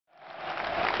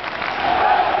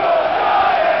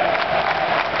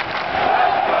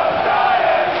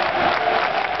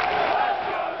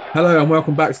Hello and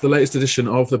welcome back to the latest edition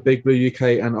of the Big Blue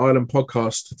UK and Ireland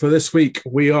podcast. For this week,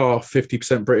 we are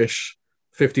 50% British,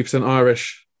 50%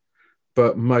 Irish,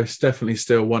 but most definitely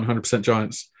still 100%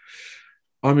 Giants.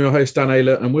 I'm your host, Dan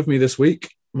Ayler, and with me this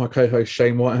week, my co-host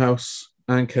Shane Whitehouse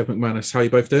and Kev McManus. How are you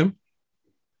both doing?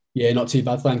 Yeah, not too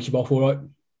bad. Thank you, both. All right.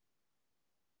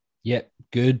 Yeah,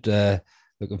 good.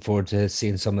 Looking forward to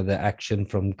seeing some of the action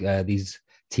from these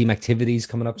team activities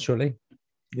coming up shortly.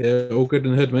 Yeah, all good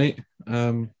in the hood, mate.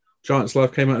 Giants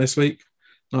Live came out this week.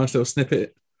 Nice little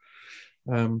snippet,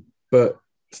 but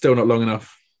still not long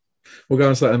enough. We'll go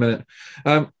into that in a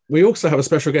minute. We also have a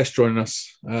special guest joining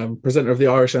us, presenter of the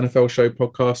Irish NFL Show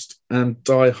podcast and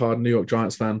die-hard New York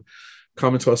Giants fan,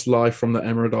 coming to us live from the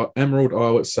Emerald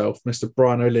Isle itself. Mr.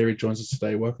 Brian O'Leary joins us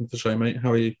today. Welcome to the show, mate.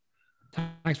 How are you?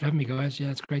 Thanks for having me, guys.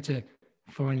 Yeah, it's great to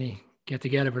finally get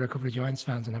together with a couple of Giants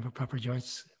fans and have a proper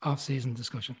Giants off-season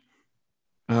discussion.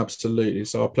 Absolutely.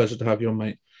 It's our pleasure to have you on,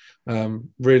 mate.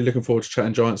 Really looking forward to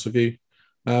chatting Giants with you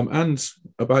and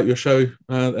about your show,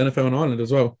 NFL in Ireland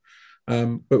as well.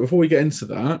 But before we get into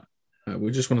that,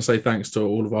 we just want to say thanks to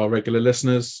all of our regular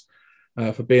listeners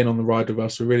for being on the ride with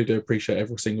us. We really do appreciate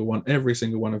every single one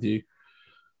of you.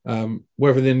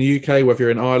 Whether in the UK, whether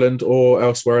you're in Ireland or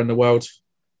elsewhere in the world,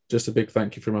 just a big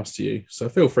thank you from us to you. So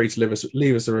feel free to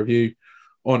leave us a review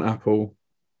on Apple.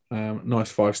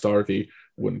 Nice 5-star review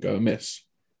wouldn't go amiss.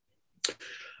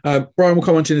 Brian will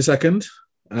come on to you in a second,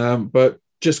 but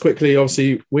just quickly,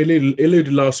 obviously, we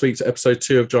alluded last week to episode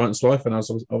 2 of Giants Life, and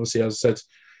as I said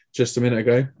just a minute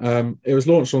ago, it was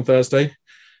launched on Thursday,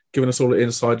 giving us all an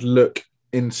inside look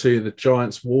into the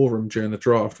Giants' war room during the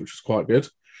draft, which was quite good.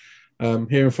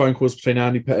 Hearing phone calls between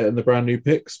Andy Pettit and the brand new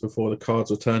picks before the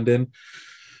cards were turned in,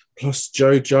 plus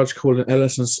Joe Judge calling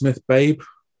Ellison Smith babe.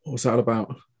 What was that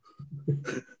about?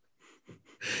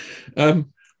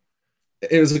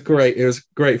 It was a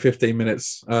great 15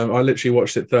 minutes. I literally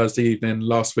watched it Thursday evening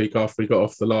last week after we got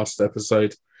off the last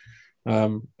episode.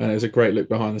 And it was a great look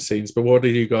behind the scenes. But what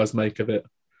did you guys make of it?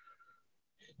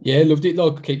 Yeah, loved it.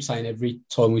 Like I keep saying every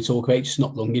time we talk about it, it's just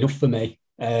not long enough for me.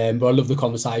 But I love the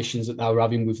conversations that they were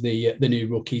having with the new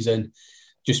rookies and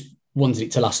just wanted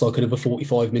it to last like another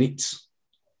 45 minutes.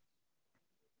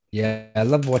 Yeah, I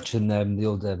love watching the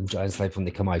old Giants Live when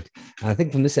they come out. And I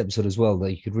think from this episode as well,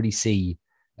 that you could really see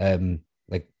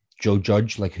like Joe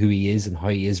Judge, like who he is and how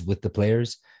he is with the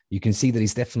players. You can see that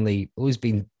he's definitely always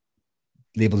been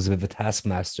labeled as a bit of a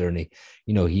taskmaster, and he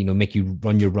make you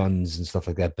run your runs and stuff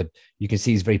like that. But you can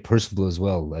see he's very personable as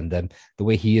well, and the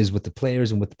way he is with the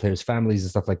players and with the players' families and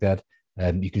stuff like that,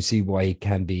 you can see why he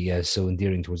can be so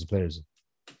endearing towards the players.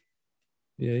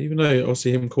 Yeah, even though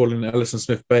obviously him calling Ellison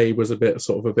Smith babe was a bit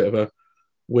of a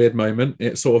weird moment.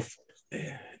 He's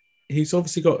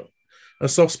obviously got a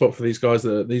soft spot for these guys,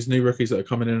 these new rookies that are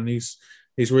coming in, and he's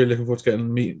really looking forward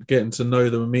to getting to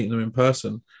know them and meeting them in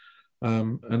person.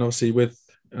 And obviously with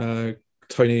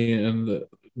Tony and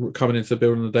coming into the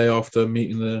building the day after,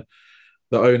 meeting the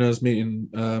owners, meeting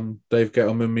Dave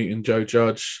Gettleman, meeting Joe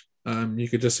Judge, you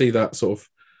could just see that sort of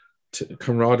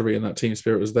camaraderie and that team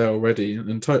spirit was there already.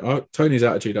 And Tony's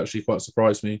attitude actually quite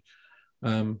surprised me.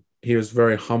 He was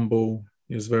very humble.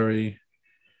 He was very,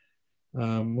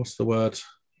 what's the word?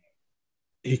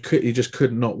 He just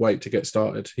could not wait to get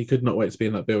started. He could not wait to be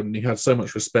in that building. He had so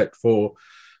much respect for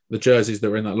the jerseys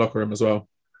that were in that locker room as well.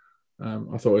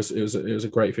 I thought it was a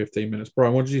great 15 minutes.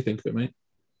 Brian, what did you think of it, mate?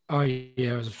 Oh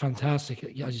yeah, it was fantastic.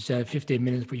 As you said, 15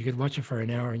 minutes, but you could watch it for an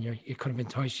hour, and you kind of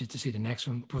entice you to see the next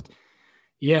one. But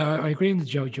yeah, I agree with the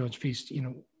Joe Judge piece.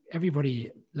 Everybody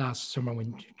last summer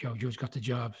when Joe Judge got the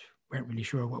job weren't really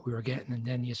sure what we were getting, and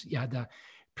then you had that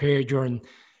period during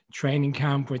training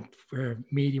camp where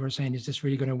media were saying, "Is this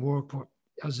really going to work?" But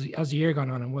as the year gone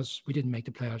on, we didn't make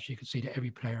the playoffs. You could see that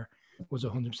every player was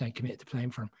 100% committed to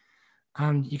playing for him,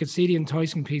 and you could see the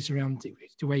enticing piece around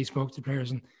the way he spoke to the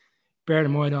players. And bear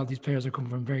in mind, all these players are coming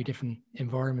from very different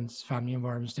environments, family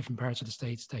environments, different parts of the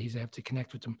states, that he's able to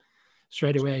connect with them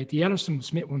straight away. The Ellison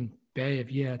Smith one, babe,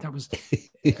 yeah, that was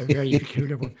a very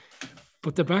peculiar one.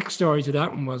 But the backstory to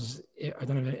that one was, I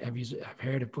don't know if you've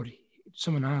heard it, but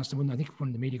someone asked him, I think one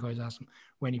of the media guys asked him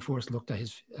when he first looked at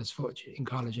his footage in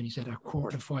college, and he said at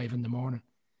 4:45 in the morning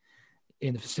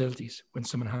in the facilities when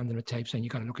someone handed him a tape saying, "You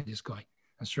got to look at this guy."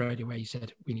 And straight away he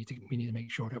said, we need to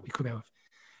make sure that we come out of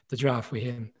the draft with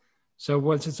him. So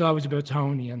once it's always about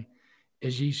Tony and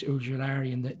Aziz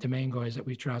Ujulari and the main guys that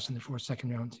we drafted in the first,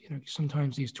 second round,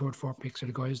 sometimes these third, fourth picks are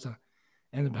the guys that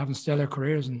end up having stellar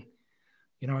careers. And,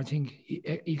 I think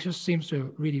he just seems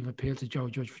to really have appealed to Joe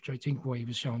Judge, which I think why he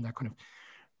was showing that kind of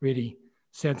really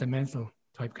sentimental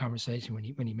type conversation when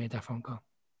he made that phone call.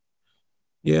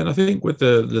 Yeah, and I think with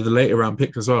the later round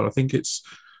pick as well, I think it's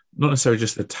not necessarily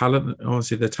just the talent.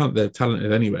 Obviously, they're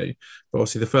talented anyway. But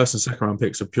obviously, the first and second round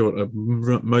picks are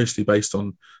mostly based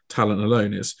on talent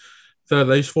alone. It's third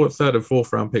and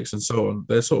fourth round picks and so on.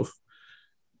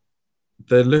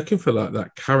 They're looking for like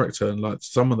that character and like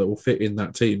someone that will fit in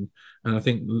that team. And I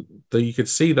think that you could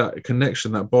see that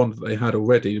connection, that bond that they had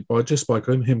already by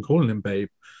him calling him babe.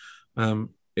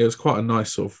 It was quite a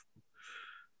nice sort of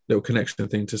little connection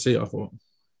thing to see, I thought.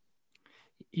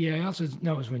 Yeah, I also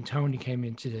noticed when Tony came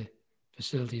into the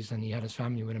facilities and he had his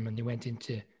family with him and they went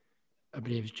into, I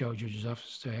believe it's Joe Judge's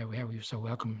office, to how he was so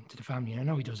welcome to the family. And I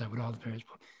know he does that with all the players,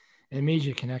 but an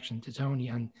immediate connection to Tony.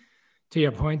 And to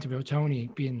your point about Tony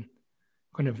being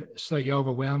kind of slightly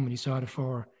overwhelmed when he saw the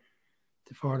four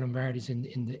Lombardis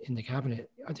in the cabinet,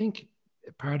 I think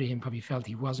part of him probably felt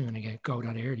he wasn't going to go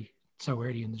that so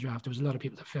early in the draft. There was a lot of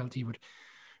people that felt he would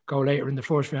go later in the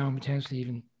first round, potentially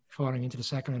even falling into the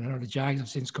second. And I know the Jags have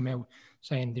since come out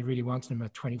saying they really wanted him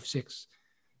at 26.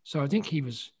 So I think he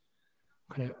was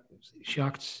kind of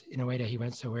shocked in a way that he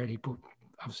went so early, but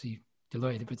obviously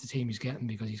delighted with the team he's getting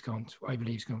because I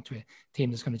believe he's going to a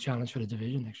team that's going to challenge for the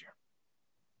division next year.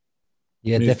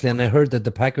 Yeah, definitely. And I heard that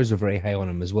the Packers were very high on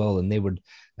him as well. And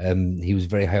he was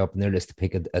very high up in their list to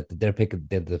pick at their pick at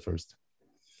the first.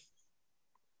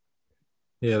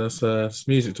 Yeah, that's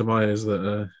music to my ears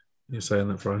that you're saying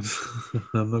that, Brian.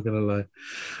 I'm not going to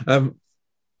lie.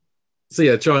 So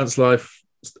yeah, Giants Life,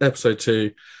 episode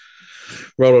 2.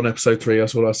 Roll on episode 3.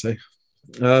 That's all I say.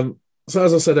 So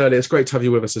as I said earlier, it's great to have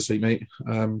you with us this week, mate.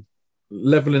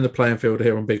 Leveling the playing field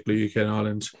here on Big Blue UK and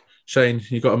Ireland. Shane,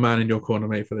 you got a man in your corner,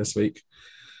 mate, for this week.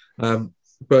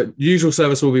 But usual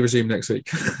service will be resumed next week.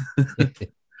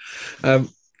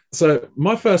 So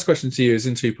my first question to you is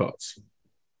in 2 parts.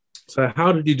 So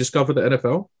how did you discover the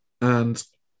NFL and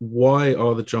why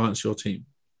are the Giants your team?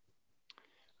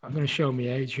 I'm going to show my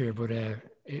age here, but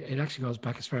it actually goes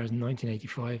back as far as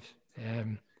 1985.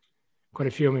 Quite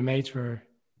a few of my mates were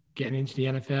getting into the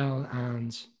NFL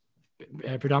and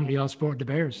predominantly all supported the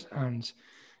Bears. And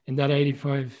in that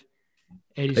 86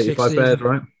 85 Bears,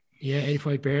 right? Yeah,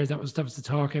 85 Bears. That was the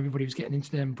talk. Everybody was getting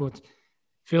into them. But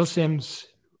Phil Simms,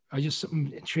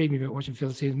 something intrigued me about watching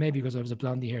Phil Simms, maybe because I was a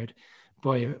blondie-haired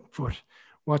boy, but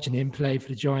watching him play for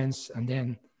the Giants and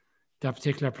then that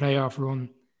particular playoff run,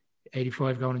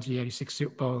 85 going into the 86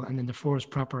 Super Bowl, and then the first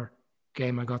proper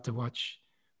game I got to watch,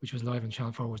 which was live on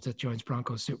Channel 4, was the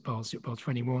Giants-Broncos Super Bowl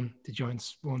 21. The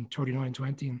Giants won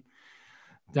 39-20, and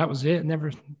that was it.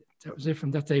 That was it from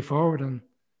that day forward. And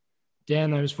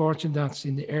then I was fortunate that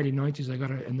in the early 90s, I got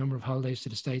a number of holidays to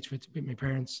the States with my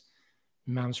parents.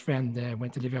 My mom's friend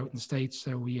went to live out in the States,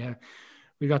 so we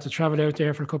got to travel out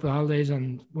there for a couple of holidays,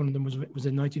 and one of them was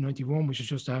in 1991, which was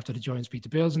just after the Giants beat the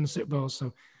Bills in the Super Bowl.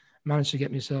 So managed to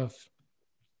get myself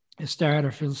a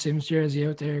starter Phil Simms jersey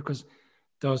out there because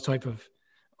those type of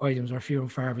items are few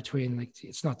and far between. Like,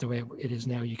 it's not the way it is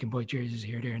now. You can buy jerseys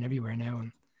here, there, and everywhere now.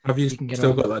 And have you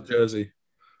still got that jersey?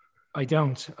 I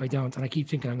don't. And I keep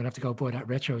thinking I'm going to have to go buy that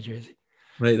retro jersey.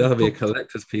 Mate, that'll be a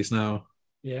collector's piece now.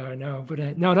 Yeah, I know.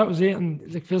 But no, that was it.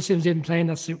 And like, Phil Simms didn't play in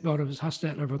that Super Bowl. It was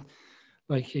Hostetler. But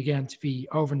like, again, to be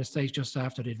over in the States just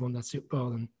after they'd won that Super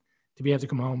Bowl and to be able to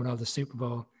come home with all the Super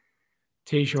Bowl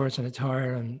T-shirts and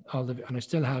attire and and I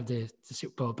still have the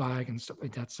Super Bowl bag and stuff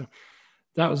like that. So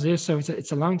that was it. So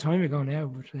it's a long time ago now.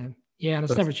 But yeah, and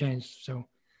it's never changed. So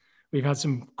we've had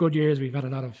some good years. We've had a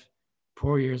lot of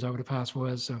poor years over the past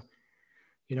while. So,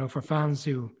 for fans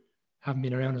who haven't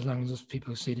been around as long as us,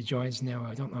 people who see the Giants now,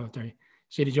 I don't know if they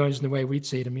see the Giants in the way we'd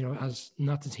see them, as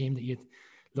not the team that you'd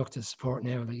look to support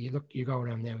now. Like you go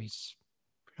around now, he's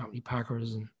predominantly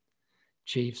Packers and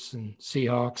Chiefs and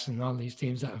Seahawks and all these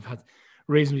teams that have had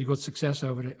reasonably good success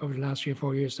over the last 3 or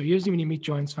 4 years. So usually when you meet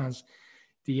Giants fans,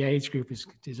 the age group is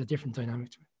a different dynamic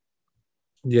to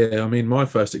it. Yeah, I mean, my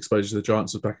first exposure to the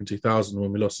Giants was back in 2000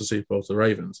 when we lost the Super Bowl to the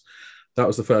Ravens. That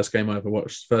was the first game I ever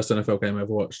watched, first NFL game I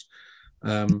ever watched.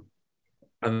 And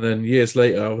then years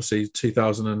later, obviously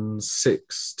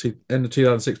 2006, end of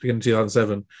 2006, beginning of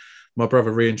 2007, my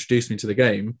brother reintroduced me to the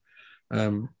game.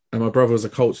 And my brother was a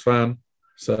Colts fan.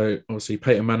 So obviously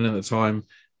Peyton Manning at the time,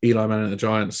 Eli Manning at the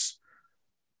Giants.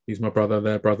 He's my brother,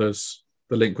 they're brothers.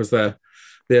 The link was there.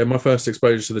 But yeah, my first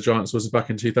exposure to the Giants was back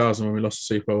in 2000 when we lost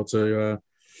the Super Bowl to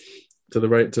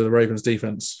the Ravens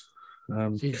defense.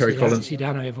 Kerry Collins. See,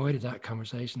 Dan, I avoided that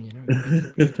conversation.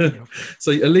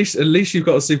 So at least you've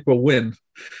got a Super Bowl win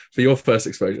for your first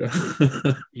exposure.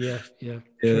 yeah.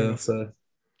 So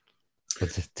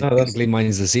technically,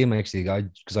 mine's the same actually,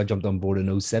 because I jumped on board in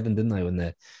 2007, didn't I? When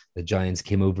the Giants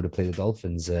came over to play the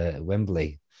Dolphins at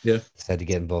Wembley. Yeah, decided to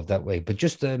get involved that way. But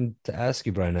just to ask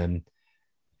you, Brian,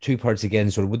 2 parts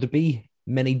again. So would there be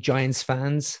many Giants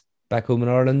fans back home in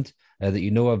Ireland that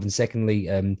you know of? And secondly,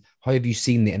 how have you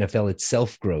seen the NFL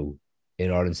itself grow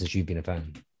in Ireland since you've been a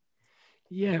fan?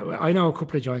 Yeah, well, I know a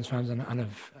couple of Giants fans, and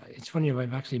it's funny,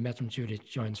 I've actually met them through the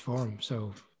Giants forum.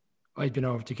 So I'd been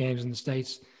over to games in the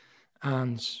States,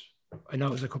 and I know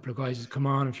there's a couple of guys that come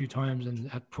on a few times and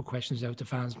had put questions out to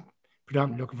fans,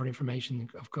 predominantly looking for information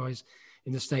of guys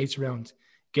in the States around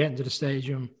getting to the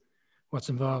stadium, what's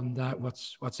involved in that,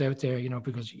 what's out there,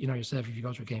 because you know yourself, if you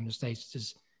go to a game in the States,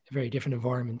 it's a very different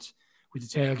environment with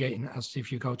the tailgating as if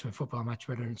you go to a football match,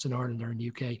 whether it's in Ireland or in the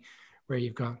UK, where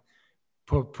you've got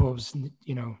pubs,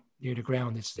 near the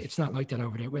ground. It's not like that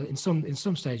over there. Well, in some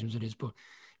stadiums it is, but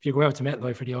if you go out to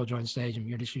MetLife or the old Giant Stadium,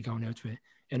 you're literally going out to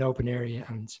an open area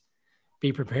and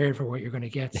be prepared for what you're going to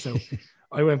get. So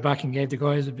I went back and gave the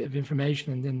guys a bit of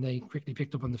information, and then they quickly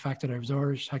picked up on the fact that I was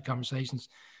Irish, had conversations,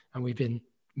 and we've been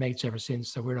mates ever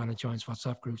since. So we're on a Giants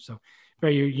WhatsApp group. So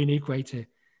very unique way to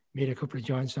meet a couple of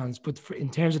Giants fans. But in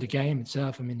terms of the game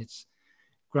itself, I mean, it's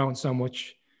grown so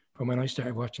much from when I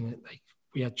started watching it. Like,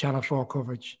 we had Channel 4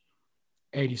 coverage,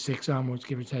 86 onwards,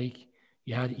 give or take.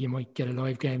 You might get a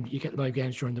live game. You get live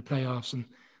games during the playoffs and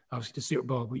obviously the Super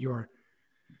Bowl, but you're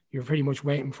pretty much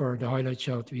waiting for the highlight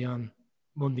show to be on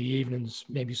Monday evenings,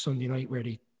 maybe Sunday night, where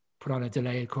they put on a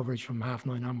delayed coverage from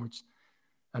 9:30 onwards.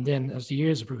 And then as the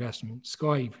years have progressed, I mean,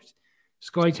 Sky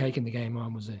taking the game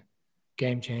on was a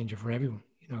game changer for everyone,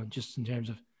 just in terms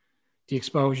of the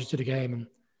exposure to the game. And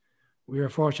we were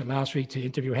fortunate last week to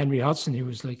interview Henry Hodgson, who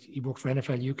was he worked for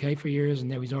NFL UK for years, and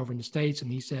now he's over in the States.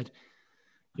 And he said,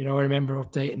 I remember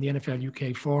updating the NFL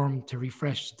UK forum to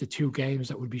refresh the 2 games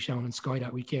that would be shown on Sky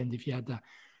that weekend if you had that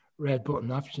red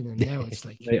button option. And now it's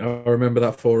like... I remember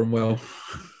that forum well.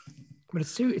 But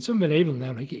it's unbelievable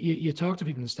now. Like, you talk to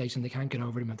people in the States and they can't get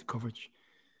over the amount of coverage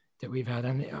that we've had.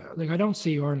 And I don't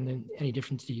see Ireland any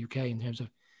different to the UK in terms of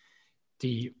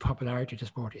the popularity of the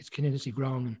sport. It's continuously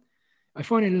grown. And I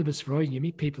find it a little bit surprising. You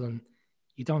meet people and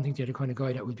you don't think they're the kind of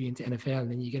guy that would be into NFL,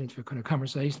 and then you get into a kind of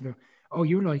conversation about, oh,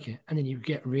 you like it, and then you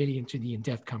get really into the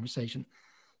in-depth conversation.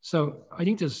 So I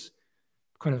think there's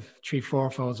kind of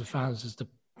 3-4 folds of fans. There's the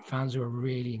fans who are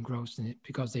really engrossed in it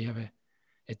because they have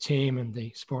a team and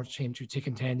the sports team through thick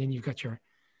and thin. Then you've got your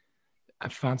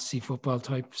fantasy football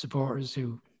type supporters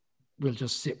who will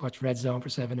just watch Red Zone for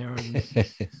 7 hours. And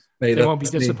they won't be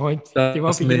disappointed. They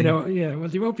won't be giving out. Yeah, well,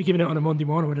 they won't be giving out on a Monday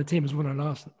morning when the team has won or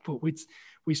lost. But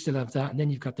we still have that, and then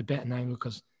you've got the betting angle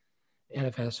because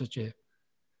NFL is such a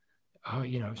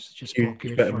such a sport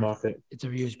huge betting market. It's a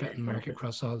huge betting market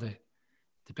across all the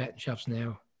betting shops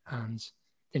now, and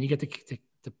then you get the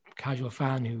casual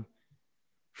fan who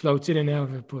floats in and out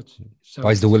of it, but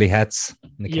buys the woolly hats.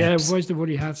 Buys the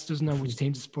woolly hats. Doesn't know which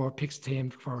team to support. Picks a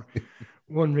team for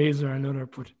one reason or another.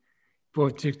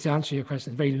 But to answer your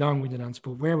question, very long-winded answer.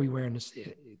 But where we were in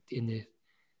the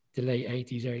late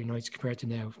 80s, early 90s compared to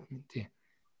now,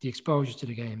 the exposure to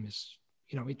the game is,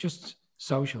 it's just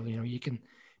social. You can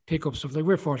pick up stuff. Like,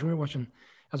 we're fortunate. We're watching,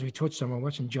 as we touched on, we're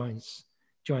watching Giants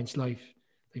live.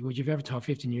 Like, would you've ever thought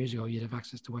 15 years ago you'd have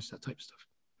access to watch that type of stuff?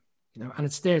 And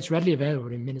it's there. It's readily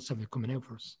available in minutes of it coming out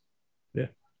for us. Yeah.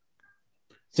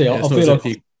 So I feel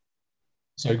like...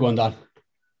 Sorry, go on, Dan.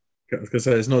 I was going to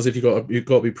say, it's not as if you've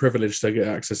got to be privileged to get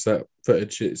access to that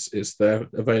footage. It's there,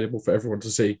 available for everyone to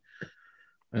see.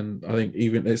 And I think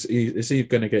even it's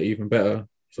going to get even better.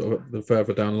 Sort of the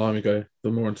further down the line we go, the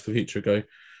more into the future we go,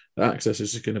 the access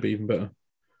is just going to be even better.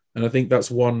 And I think that's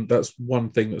one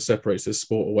thing that separates this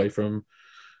sport away from,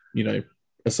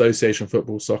 association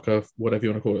football, soccer, whatever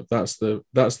you want to call it. That's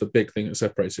the big thing that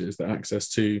separates it, is the access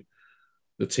to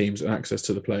the teams and access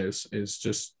to the players is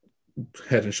just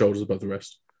head and shoulders above the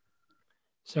rest.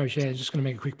 Sorry, Shay, I'm just going to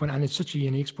make a quick point. And it's such a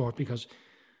unique sport because,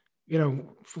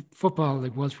 football,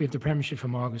 like, once we have the Premiership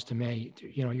from August to May,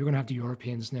 you're going to have the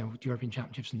Europeans now, the European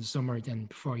Championships in the summer. Then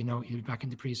before you know it, you'll be back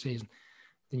into pre-season.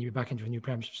 Then you'll be back into a new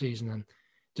Premiership season. And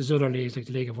there's other leagues, like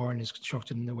the League of Ireland is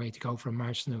constructed in a way to go from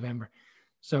March to November.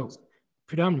 So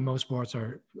predominantly most sports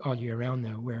are all year round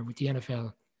now, where with the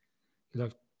NFL,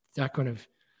 that kind of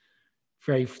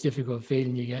very difficult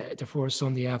feeling you get the first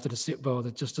Sunday after the Super Bowl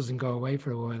that just doesn't go away for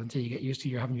a while until you get used to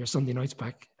you're having your Sunday nights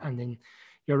back, and then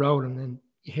you're rolling, and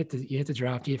you hit the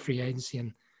draft, you hit free agency,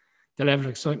 and the level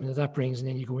of excitement that brings, and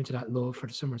then you go into that lull for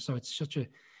the summer. So it's such a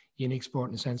unique sport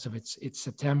in the sense of it's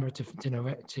September to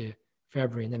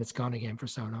February, and then it's gone again for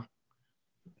so long.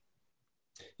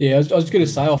 Yeah, I was going to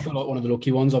say, I feel like one of the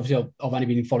lucky ones. Obviously, I've only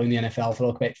been following the NFL for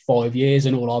like about 5 years,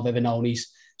 and all I've ever known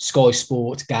is Sky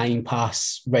Sports, Game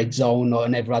Pass, Red Zone. I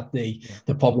never had the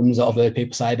problems that I've heard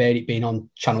people say about it being on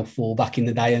Channel 4 back in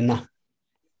the day and that.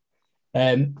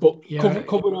 But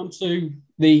coming on to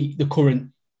the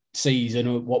current season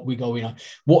or what we're going on.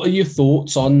 What are your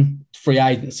thoughts on free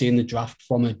agency and the draft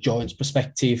from a Giants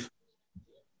perspective?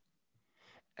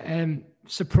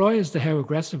 Surprised at how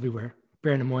aggressive we were,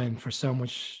 bearing in mind for so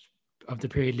much of the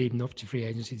period leading up to free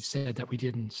agency said that we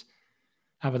didn't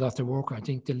have a lot to work on. I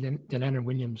think the Leonard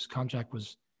Williams contract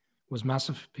was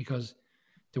massive, because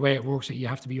the way it works, that you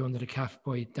have to be under the cap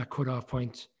by that cut-off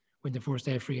point when the first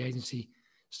day of free agency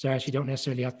starts. You don't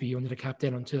necessarily have to be under the cap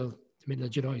then until the middle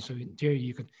of July. So in theory,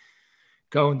 you could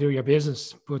go and do your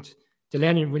business. But the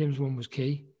Leonard Williams one was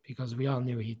key, because we all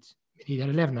knew he had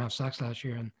 11.5 sacks last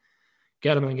year, and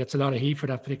Gettleman gets a lot of heat for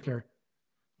that particular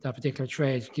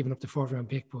trade, giving up the 4th-round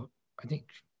pick. But I think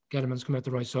Gettleman's come out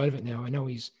the right side of it now. I know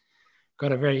he's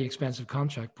got a very expensive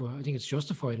contract, but I think it's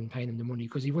justified in paying him the money,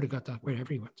 because he would have got that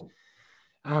wherever he went.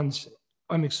 And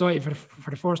I'm excited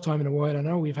for the first time in a while. I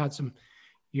know we've had some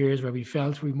years where we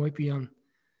felt we might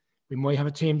have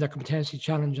a team that could potentially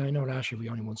challenge. I know last year we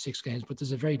only won 6 games, but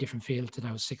there's a very different feel to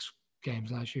those 6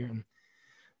 games last year. And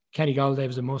Kenny Galladay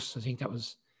was a must. I think that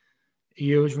was a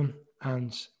huge one.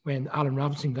 And when Allen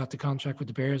Robinson got the contract with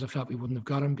the Bears, I felt we wouldn't have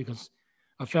got him, because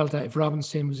I felt that if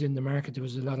Robinson was in the market, there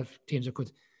was a lot of teams that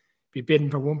could be bidding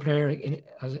for one player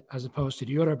as opposed to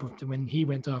the other. But when he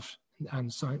went off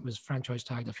and was franchise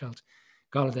tagged, I felt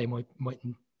Galladay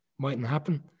mightn't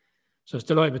happen. So I was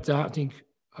delighted with that. I think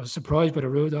I was surprised by the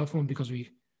Rudolph one, because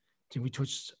we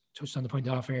touched on the point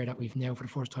off air that we've now, for the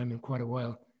first time in quite a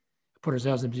while, put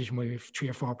ourselves in a position where we have 3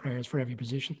 or 4 players for every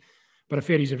position. But I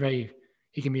feel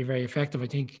he can be very effective. I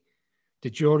think the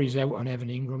jury's out on Evan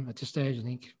Ingram at this stage. I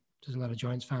think there's a lot of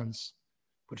Giants fans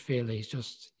would feel that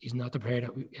he's not the player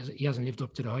that he hasn't lived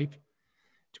up to the hype.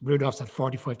 Rudolph's had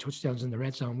 45 touchdowns in the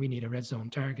red zone. We need a red zone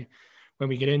target. When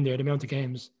we get in there, the amount of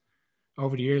games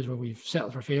over the years where we've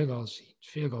settled for field goals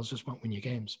just won't win you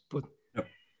games. But yep.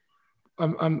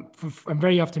 I'm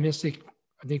very optimistic.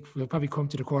 I think we'll probably come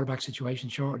to the quarterback situation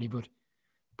shortly, but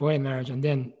by and large, and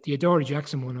then the Adoree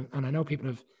Jackson one, and I know people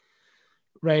have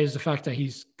raised the fact that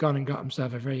he's gone and got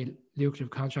himself a very lucrative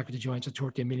contract with the Giants at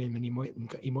 $13 million, and he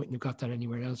mightn't have got that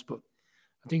anywhere else. But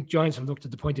I think Giants have looked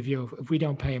at the point of view of, if we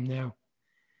don't pay him now,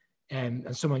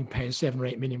 and someone pays $7 or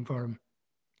 $8 million for him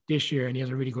this year, and he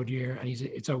has a really good year, and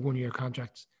it's a 1-year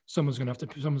contract, someone's going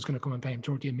to come and pay him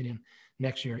 $13 million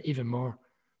next year, even more.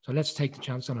 So let's take the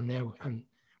chance on him now, and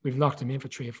we've locked him in for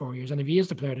 3 or 4 years. And if he is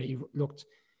the player that he looked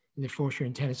in the first year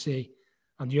in Tennessee,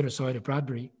 on the other side of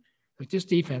Bradbury, like, this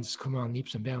defense has come on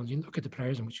leaps and bounds. You look at the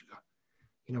players in which you got.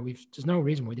 You know, there's no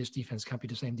reason why this defense can't be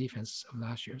the same defense of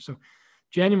last year. So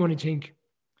genuinely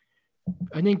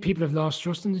I think people have lost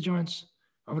trust in the Giants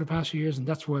over the past few years, and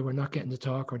that's why we're not getting the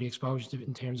talk or the exposure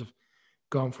in terms of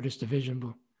going for this division.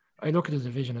 But I look at the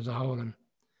division as a whole, and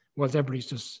whilst everybody's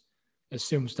just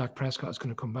assumes Dak Prescott is going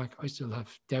to come back, I still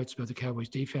have doubts about the Cowboys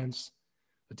defense.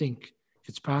 I think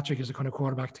Fitzpatrick is the kind of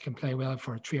quarterback that can play well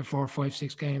for 3 or 4, 5,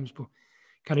 6 games, but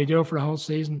can he do it for a whole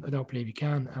season? I don't believe he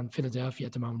can. And Philadelphia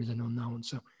at the moment is an unknown.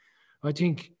 So I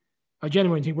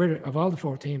genuinely think of all the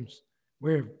 4 teams,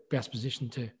 we're best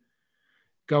positioned to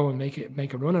go and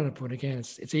make a run at it. But again,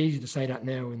 it's easy to say that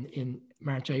now in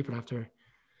March, April, after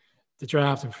the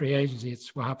draft and free agency.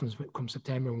 It's what happens come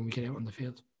September when we get out on the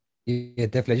field. Yeah,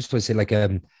 definitely. I just want to say, like,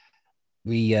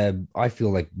 I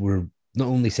feel like we're not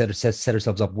only set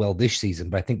ourselves up well this season,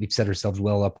 but I think we've set ourselves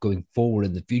well up going forward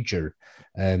in the future.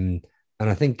 And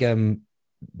I think the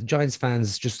Giants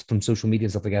fans, just from social media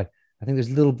and stuff like that, I think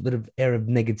there's a little bit of air of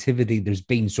negativity there's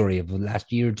been, of the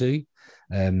last year or two.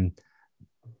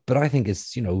 But I think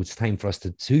it's time for us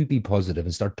to be positive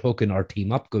and start talking our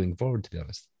team up going forward, to be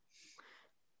honest.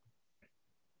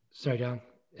 Sorry, Dan.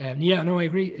 Yeah, no, I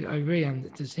agree. And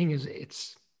the thing is, it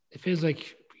feels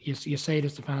like you say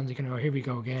this to fans, here we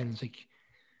go again. It's like,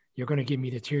 you're going to give me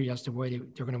the theory as to why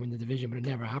they're going to win the division, but it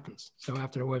never happens. So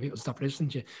after a while, people stop listening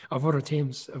to you, of other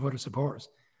teams, of other supporters.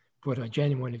 But I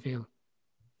genuinely feel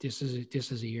this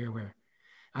is a year where,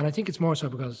 and I think it's more so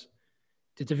because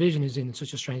the division is in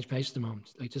such a strange place at the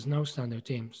moment. Like, there's no standout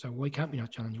team. So why can't we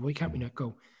not challenge? Why can't we not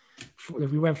go?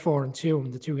 If we went 4-2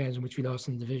 in the 2 games in which we lost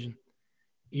in the division,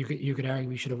 you could argue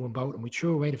we should have won both, and we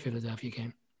threw away the Philadelphia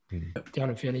game down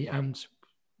in Philly. And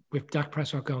with Dak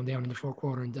Prescott going down in the 4th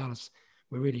quarter in Dallas,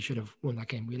 we really should have won that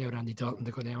game. We allowed Andy Dalton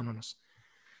to go down on us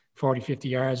 40, 50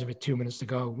 yards with 2 minutes to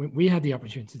go. We had the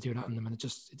opportunity to do that on them, and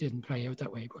it didn't play out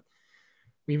that way. But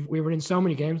we were in so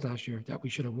many games last year that we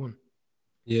should have won.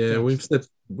 Yeah, we've said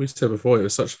before, it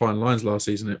was such fine lines last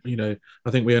season.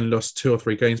 I think we only lost 2 or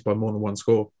 3 games by more than 1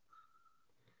 score.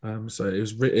 So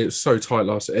it was so tight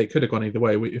last. It could have gone either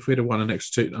way. If we'd have won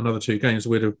another 2 games,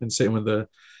 we'd have been sitting with an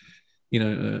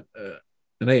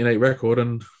 8-8 record,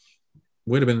 and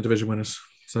we'd have been the division winners.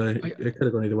 So it could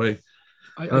have gone either way.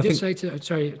 I did say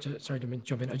sorry to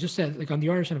jump in. I just said, like, on the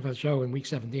Irish NFL show in week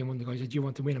 17, one of the guys said, "Do you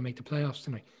want to win and make the playoffs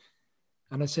tonight?"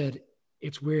 And I said,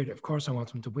 "It's weird. Of course, I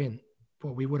want them to win,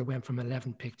 but we would have went from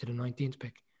 11th pick to the 19th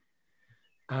pick."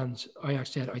 And I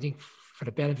actually said, I think for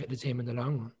the benefit of the team in the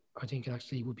long run, I think it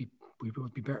actually would be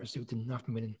better suited than not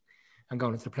winning and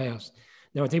going into the playoffs.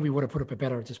 Now, I think we would have put up a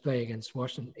better display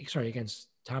against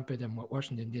Tampa than what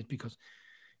Washington did, because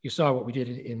you saw what we did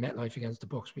in MetLife against the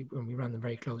Bucs. When we ran them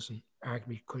very close and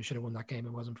arguably should have won that game.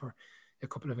 It wasn't for a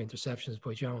couple of interceptions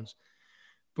by Jones.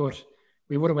 But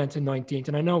we would have went to 19th.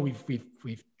 And I know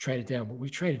we've traded down, but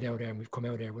we've traded out there and we've come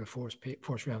out there with a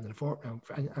first round and a fourth round.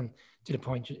 And to the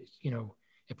point,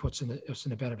 it puts us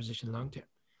in a better position long term.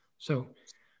 So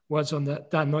was on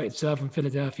that night itself in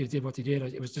Philadelphia did what they did.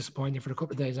 It was disappointing for a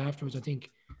couple of days afterwards. I think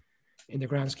in the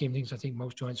grand scheme of things, I think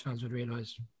most Giants fans would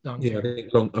realise long term. Yeah,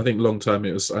 I think long term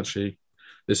it was actually,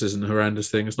 this isn't a horrendous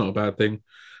thing. It's not a bad thing,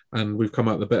 and we've come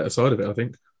out the better side of it, I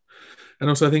think. And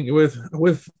also, I think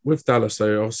with Dallas,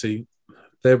 though, obviously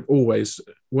they're always,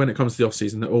 when it comes to the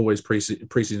offseason, they're always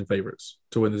preseason favourites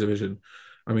to win the division.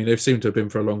 I mean, they've seemed to have been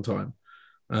for a long time.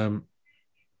 And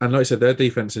like I said, their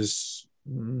defense is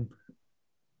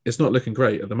it's not looking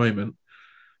great at the moment.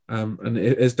 And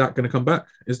is Dak going to come back?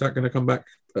 Is Dak going to come back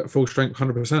at full strength,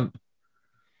 100%?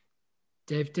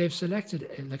 They've selected,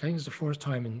 like, I think it's the first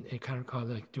time in can't recall,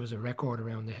 like, there was a record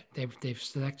around it. They've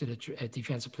selected a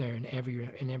defensive player in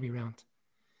every round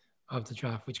of the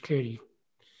draft, which clearly,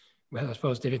 well, I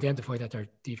suppose they've identified that their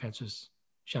defense was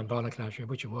shambolic last year,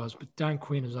 which it was. But Dan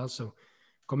Quinn has also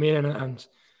come in, and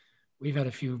we've had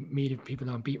a few people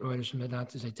on, beat writers from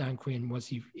Atlanta, say Dan Quinn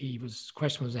he was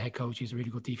questionable as a head coach. He's a really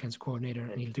good defensive coordinator,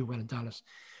 and he'll do well in Dallas.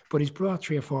 But he's brought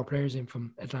 3 or 4 players in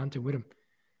from Atlanta with him.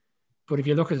 But if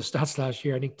you look at the stats last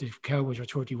year, I think the Cowboys were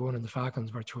 31 and the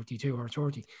Falcons were 32 or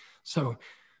 30. So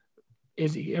are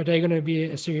they going to be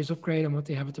a serious upgrade on what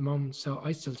they have at the moment? So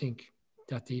I still think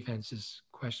that defense is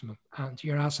questionable. And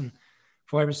you're asking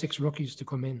 5 or 6 rookies to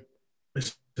come in and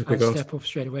step up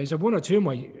straight away. So 1 or 2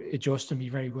 might adjust and be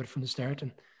very good from the start.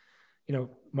 And,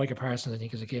 Micah Parsons, I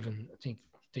think, is a given. I think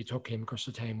they took him across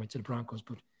the time, went to the Broncos,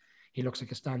 but he looks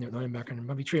like a standout linebacker. And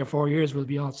maybe 3 or 4 years we'll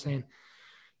be all saying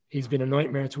he's been a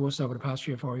nightmare to us over the past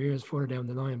 3 or 4 years, further down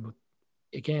the line. But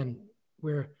again,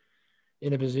 we're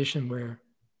in a position where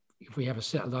if we have a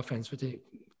settled offense with it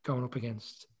going up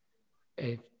against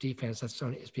a defense that's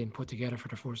being put together for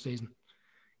the first season,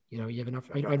 you have enough.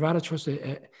 I'd rather trust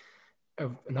an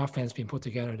offense being put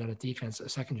together than a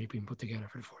secondary being put together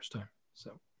for the first time.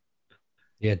 So,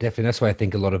 yeah, definitely. That's why I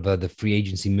think a lot of the free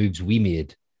agency moves we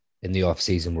made in the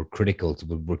offseason were critical,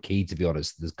 were key, to be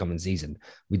honest, this coming season.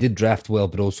 We did draft well,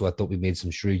 but also I thought we made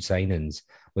some shrewd signings,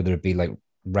 whether it be like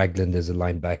Ragland as a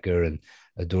linebacker and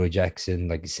Adoree Jackson,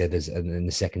 like you said, as in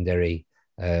the secondary,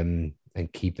 and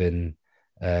keeping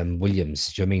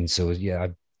Williams. Do you know what I mean? So, yeah, I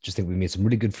just think we made some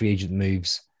really good free agent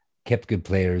moves, kept good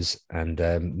players, and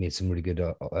made some really good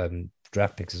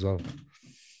draft picks as well.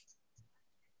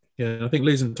 Yeah, I think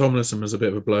losing Tomlinson was a bit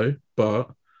of a blow,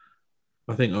 but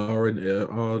I think our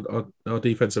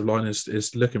defensive line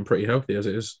is looking pretty healthy as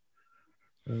it is.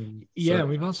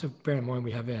 We've also, bear in mind,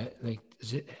 we have the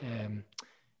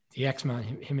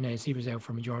X-Man, Jimenez, he was out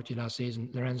for majority last season.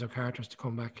 Lorenzo Carter's to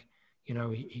come back.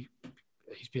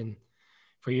 He's been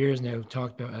for years now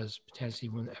talked about as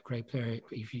potentially a great player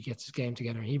if he gets his game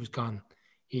together. He was gone.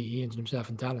 He injured himself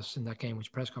in Dallas in that game,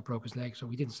 which Prescott broke his leg. So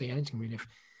we didn't see anything really of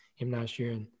him last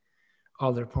year. And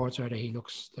all the reports are that he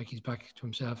looks like he's back to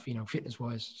himself,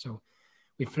 fitness-wise. So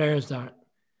we've players that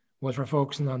we're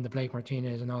focusing on, the Blake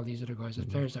Martinez and all these other guys, the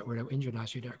players that were out injured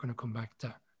last year that are going to come back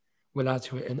that will add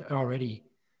to an already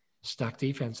stacked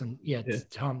defense. And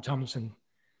Tomlinson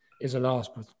is a loss,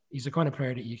 but he's the kind of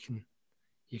player that you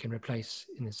can replace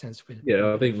in a sense with.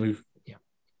 Yeah, I think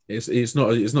it's not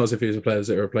as if he was a player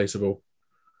that are replaceable.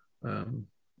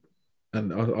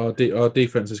 And our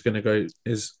defense is going to go.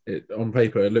 On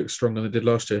paper it looks stronger than it did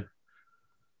last year,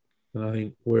 and I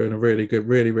think we're in a really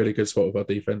good spot with our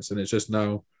defense. And it's just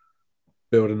now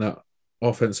building that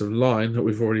offensive line that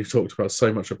we've already talked about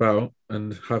so much about,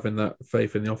 and having that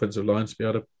faith in the offensive line to be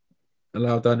able to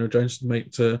allow Daniel Jones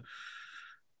to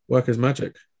work his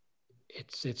magic.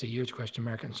 It's a huge question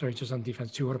mark. And sorry, just on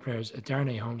defense, 2 other players.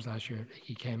 Darnay Holmes last year,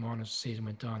 he came on as the season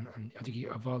went on, and I think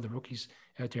of all the rookies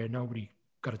out there, nobody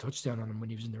got a touchdown on him when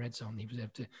he was in the red zone. He was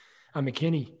able to. And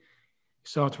McKinney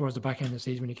saw towards the back end of the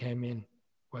season when he came in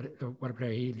what a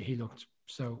player he looked.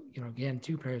 So, again,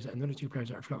 another two players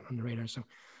that are floating on the radar.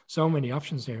 So many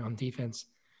options there on defense.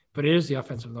 But it is the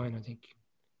offensive line, I think,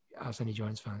 as any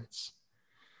Giants fan. It's,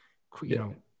 we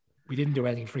didn't do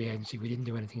anything free agency. We didn't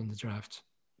do anything in the draft.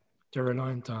 they're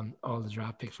reliant on all the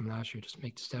draft picks from last year just to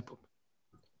make the step up.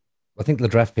 I think the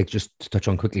draft pick, just to touch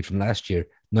on quickly from last year,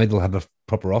 now they'll have a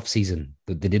proper off season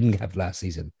that they didn't have last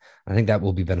season. I think that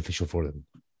will be beneficial for them.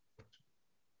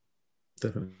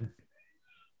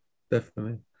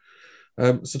 Definitely.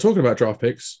 So talking about draft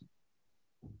picks,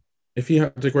 if you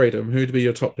had to grade them, who would be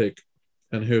your top pick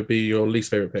and who would be your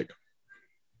least favorite pick?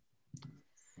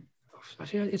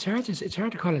 It's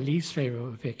hard to call a least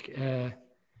favorite pick.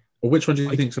 Or which one do you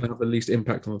think is going to have the least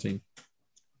impact on the team?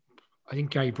 I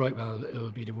think Gary Brightwell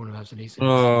will be the one who has the least.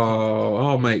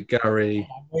 Oh, mate, Gary.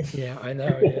 Yeah, I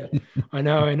know. Yeah. I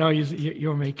know.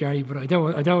 You're mate Gary, but I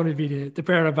don't want to be the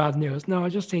bearer of bad news. No, I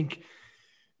just think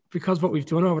because what we've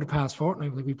done over the past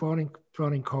fortnight, like we brought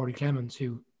in Corey Clemens,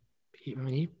 who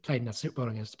he played in that Super Bowl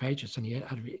against the Patriots, and he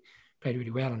played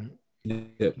really well, and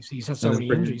he's had so many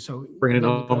injuries. So bringing in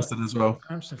Armstead as well.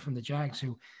 Armstead from the Jags,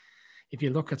 who, if you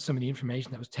look at some of the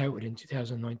information that was touted in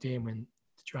 2019 when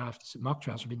mock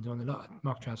drafts have been done, a lot of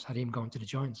mock drafts had him going to the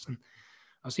Giants, and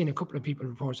I've seen a couple of people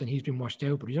report saying he's been washed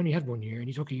out, but he's only had 1 year and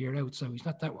he took a year out, so he's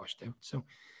not that washed out. So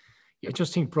yeah, I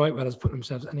just think Brightwell has put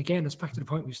themselves, and again, it's back to the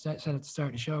point we said at the start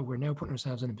of the show, we're now putting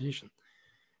ourselves in a position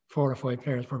 4 or 5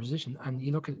 players per position, and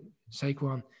you look at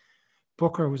Saquon.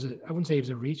 Booker I wouldn't say he was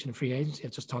a reach in a free agency. I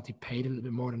just thought he paid a little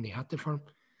bit more than they had to for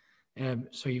him.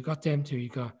 So you've got them two.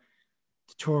 You've got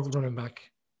the Torg running back,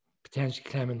 potentially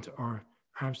Clement or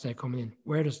Armstead coming in.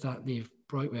 Where does that leave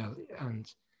Brightwell?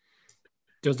 And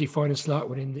does he find a slot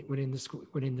within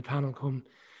the panel come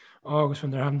August when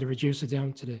they're having to reduce it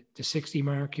down to the 60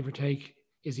 mark, give or take?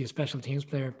 Is he a special teams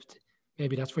player?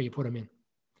 Maybe that's where you put him in.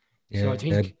 Yeah, so I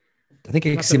think I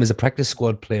can see him as a practice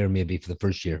squad player maybe for the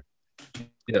first year.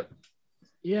 Yeah.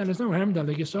 Yeah, and there's no harm in that.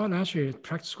 Like you saw last year,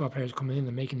 practice squad players coming in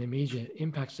and making immediate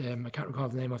impacts. I can't recall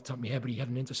the name off the top of my head, but he had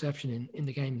an interception in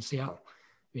the game in Seattle.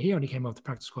 He only came off the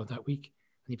practice squad that week,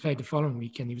 and he played the following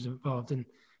week, and he was involved in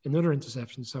another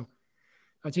interception. So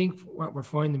I think what we're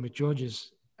finding with Judge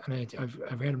is, and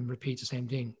I've heard him repeat the same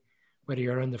thing, whether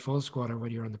you're on the full squad or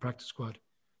whether you're on the practice squad,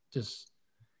 just,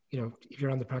 if you're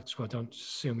on the practice squad, don't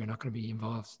assume you're not going to be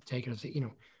involved. Take it as,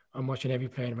 I'm watching every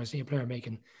player, and if I see a player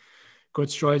making good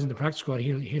strides in the practice squad,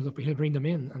 he'll bring them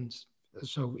in, and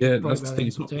so yeah, that's the thing.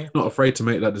 He's not afraid to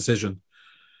make that decision,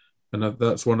 and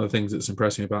that's one of the things that's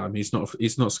impressing about him. He's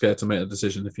not scared to make a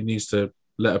decision. If he needs to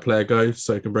let a player go,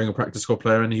 so he can bring a practice squad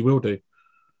player in, he will do.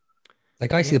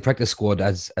 Like I see the practice squad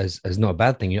as not a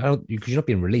bad thing. Because you're not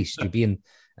being released,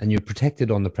 you're protected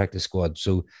on the practice squad.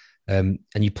 So. And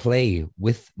you play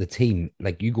with the team,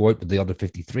 like you go out with the other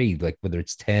 53, like whether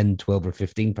it's 10, 12 or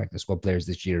 15 practice squad players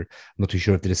this year. I'm not too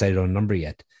sure if they decided on a number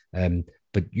yet.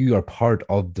 But you are part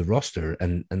of the roster.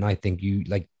 And I think you,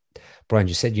 like Brian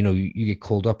just said, you get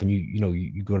called up and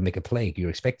you go to make a play. You're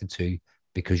expected to,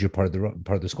 because you're part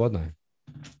of the squad now.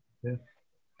 Yeah.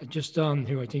 Just on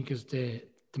who I think is the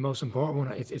most important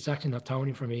one, it's actually not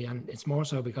Tony for me. And it's more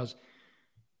so because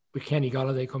with Kenny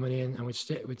Golladay coming in and with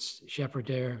Shepard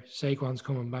there, Saquon's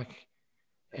coming back.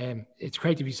 It's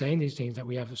great to be saying these things, that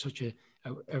we have such a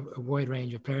wide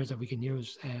range of players that we can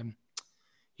use.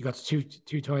 You got two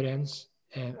tight ends,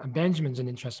 and Benjamin's an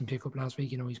interesting pickup last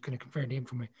week. He's going to convert him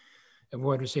from a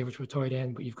wide receiver to a tight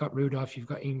end, but you've got Rudolph, you've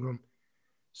got Ingram.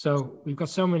 So we've got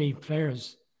so many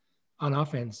players on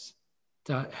offense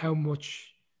that how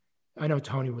much, I know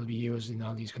Tony will be used in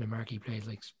all these kind of marquee plays,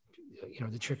 like,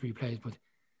 the trickery plays, but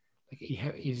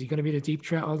is he going to be the deep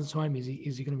threat all the time? Is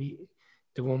he going to be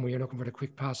the one where you're looking for the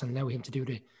quick pass and allow him to do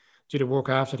the work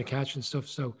after the catch and stuff?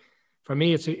 So for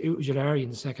me, it was Ujulari in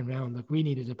the second round. Like, we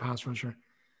needed a pass rusher.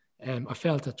 I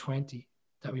felt at 20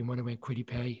 that we might have went Kwity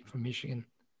Paye from Michigan.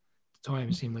 At the time,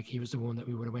 it seemed like he was the one that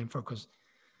we would have went for.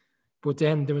 But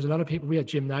then there was a lot of people. We had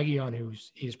Jim Nagy on,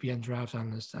 who's ESPN draft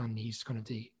analyst, and he's kind of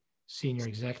the senior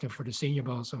executive for the Senior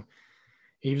Bowl. So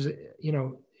he was,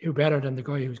 who better than the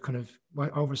guy who's kind of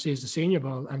oversees the Senior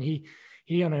Bowl. And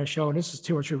he on our show, and this is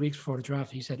 2 or 3 weeks before the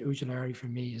draft, he said Ujulari for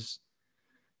me is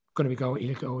going to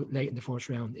he'll go late in the first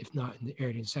round, if not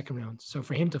early in the second round. So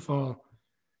for him to fall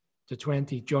to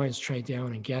 20, Giants trade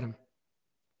down and get him,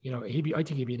 I think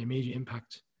he'd be an immediate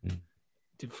impact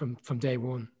from day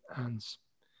one. And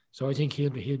so I think he'll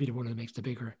be the one that makes the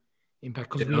bigger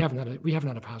impact, because we haven't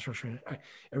had a pass rusher,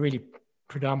 a really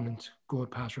predominant good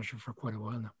pass rusher for quite a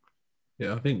while now.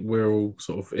 Yeah, I think we're all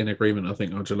sort of in agreement. I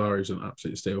think Ujulari is an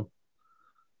absolute steal.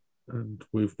 And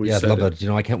we've I'd love it.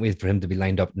 I can't wait for him to be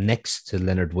lined up next to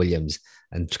Leonard Williams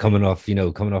and coming off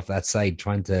that side,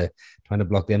 trying to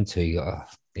block them two.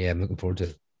 I'm looking forward to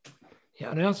it.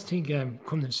 Yeah, and I also think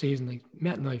coming this season, like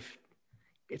MetLife,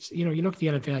 it's you look at the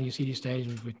NFL and you see these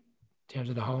stadiums with in terms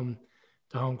of the home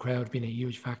crowd being a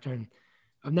huge factor, and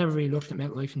I've never really looked at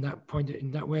MetLife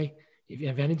in that way.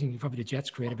 If anything, probably the Jets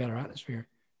create a better atmosphere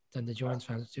than the Giants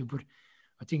fans do. But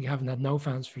I think having had no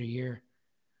fans for a year,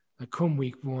 like come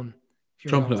week one, if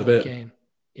you're Chomping going at to the that bit. game,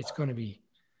 it's going to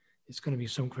be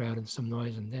some crowd and some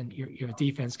noise, and then you have a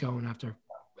defense going after.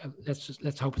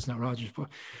 Let's hope it's not Rodgers, but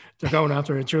they're going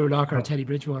after a Drew Lock or a Teddy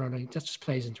Bridgewater. Like, that just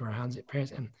plays into our hands.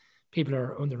 And people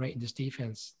are underrating this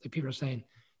defense. Like, people are saying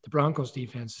the Broncos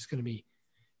defense is going to be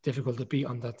difficult to beat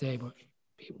on that day, but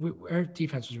our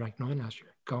defense was ranked 9 last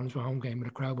year, going into a home game with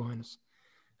a crowd behind us,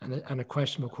 and a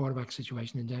questionable quarterback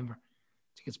situation in Denver.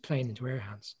 I think it's playing into our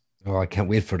hands. Oh, I can't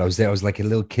wait for it. I was there. I was like a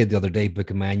little kid the other day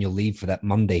booking my annual leave for that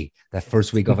Monday, that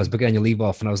first week off. I was booking annual leave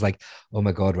off, and I was like, oh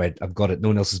my God, right, I've got it. No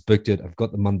one else has booked it. I've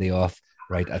got the Monday off,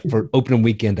 right? For opening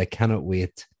weekend, I cannot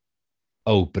wait.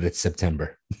 Oh, but it's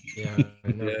September. Yeah,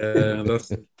 I know. Yeah,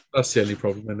 that's the only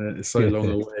problem, isn't it? It's so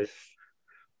long away.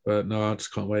 But no, I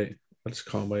just can't wait.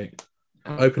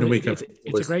 Opening weekend.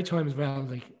 It's a great time as well.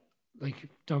 Like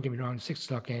don't get me wrong, 6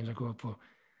 o'clock games are good, but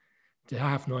the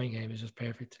 9:30 game is just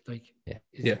perfect. Like,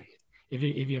 yeah. If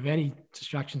you have any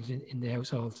distractions in the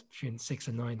household between 6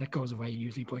 and 9, that goes away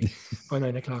usually by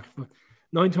 9 o'clock. But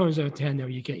 9 times out of 10, now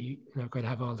you got to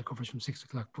have all the coverage from 6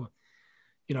 o'clock. But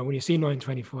when you see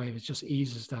 9:25, it just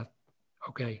eases that.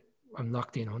 Okay, I'm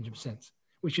locked in 100%,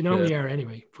 which you normally are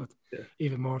anyway. But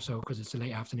even more so because it's a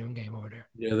late afternoon game over there.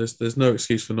 Yeah, there's no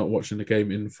excuse for not watching the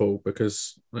game in full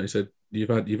because, like you said, you've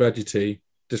had your tea,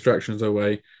 distractions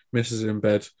away, misses in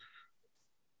bed.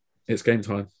 It's game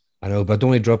time. I know, but I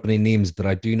don't want to drop any names, but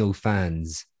I do know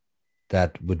fans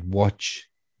that would watch,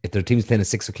 if their team's playing at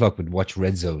 6 o'clock, would watch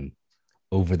Red Zone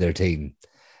over their team.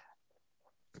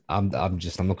 I'm not going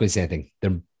to say anything.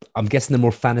 I'm guessing they're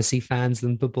more fantasy fans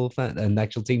than football fans and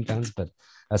actual team fans, but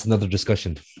that's another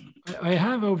discussion. I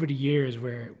have over the years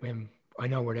when I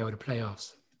know we're out of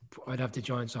playoffs, I'd have the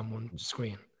Giants on one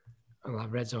screen and I'll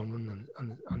have Red Zone running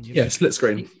on the other. Split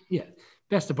screen. Yeah,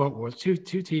 best of both worlds. Two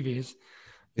TVs,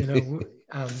 and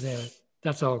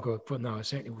that's all good. But no, I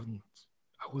certainly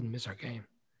wouldn't miss our game.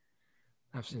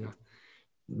 Absolutely not.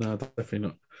 No, definitely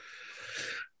not.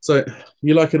 So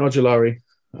you like an Ojulari?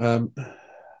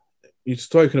 You've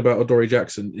spoken about Adoree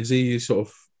Jackson. Is he sort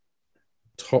of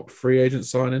top free agent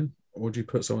signing, or would you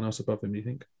put someone else above him, do you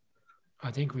think?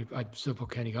 I think I'd still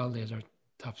put Kenny Galladay as our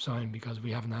top sign because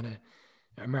we haven't had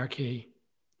a marquee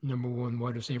number 1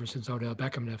 wide receiver since Odell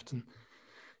Beckham left. And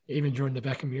even during the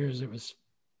Beckham years, it was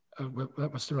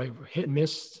that was the right hit and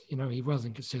miss. He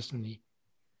wasn't consistently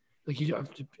like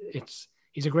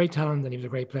he's a great talent and he was a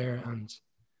great player. And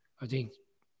I think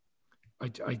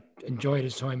I enjoyed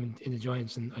his time in the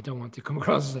Giants, and I don't want to come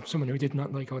across as someone who did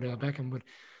not like Odell Beckham, but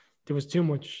there was too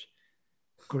much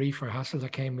grief or hassle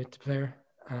that came with the player,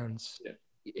 and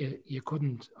you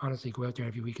couldn't honestly go out there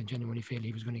every week and genuinely feel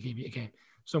he was going to give you a game.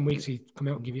 Some weeks he'd come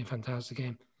out and give you a fantastic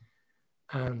game,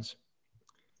 and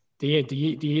the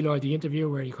interview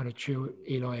where he kind of threw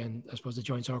Eli and I suppose the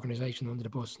Giants organization under the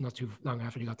bus not too long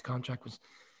after he got the contract was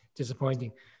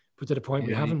disappointing, but to the point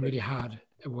we haven't really had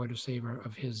a wide receiver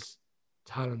of his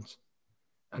talent.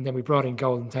 And then we brought in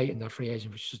Golden Tate in that free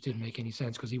agent, which just didn't make any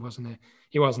sense because he wasn't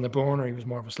a burner. He was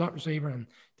more of a slot receiver, and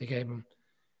they gave him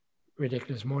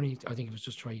ridiculous money. I think it was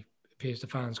just trying to appease the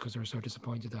fans because they were so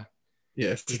disappointed that. Yeah,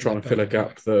 it's just trying to fill a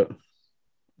gap that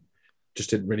just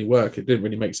didn't really work. It didn't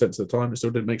really make sense at the time. It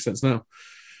still didn't make sense now.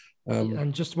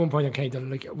 And just one point on Kate,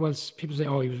 people say,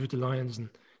 oh, he was with the Lions, and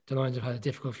the Lions have had a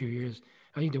difficult few years.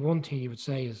 I think the one thing you would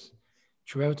say is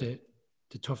throughout the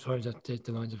tough times that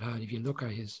the Lions have had, if you look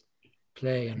at his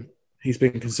play and he's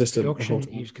been consistent.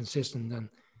 He was consistent, and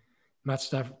Matt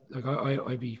Stafford. Like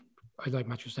I like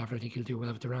Matthew Stafford. I think he'll do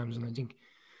well with the Rams, and I think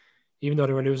even though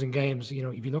they were losing games, if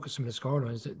you look at some of the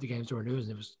scorelines, the games they were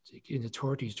losing, it was in the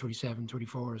 30s, 37,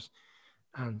 34s,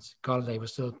 and Galladay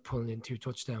was still pulling in 2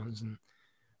 touchdowns and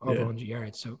over 100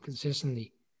 yards. So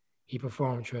consistently, he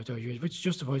performed throughout those years, which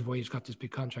justifies why he's got this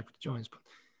big contract with the Giants.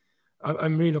 But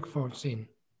I'm really looking forward to seeing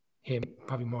him,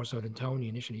 probably more so than Tony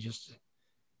initially, just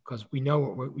because we know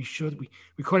what we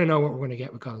kind of know what we're going to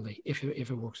get with Galladay if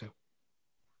it works out.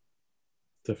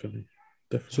 Definitely.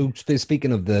 So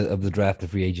speaking of the draft, the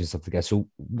free agents, stuff like that. So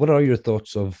what are your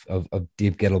thoughts of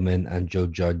Dave Gettleman and Joe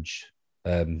Judge?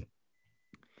 How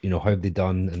have they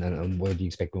done, and what do you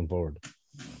expect going forward?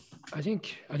 I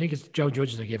think it's Joe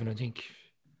Judge they're given. I think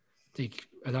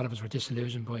a lot of us were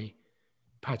disillusioned by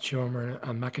Pat Shurmur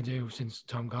and McAdoo since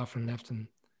Tom Coughlin left, and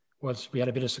we had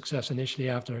a bit of success initially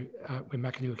after when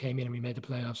McAdoo came in and we made the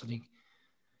playoffs. I think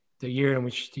the year in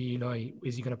which the Eli,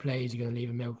 is he going to play? Is he going to leave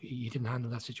him out? He didn't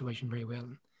handle that situation very well.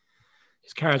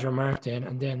 His cards were marked then,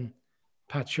 and then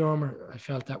Pat Shurmur, I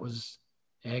felt that was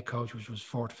head coach, which was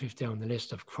fourth or fifth down the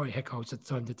list of head coach at the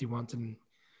time that they wanted. And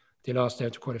they lost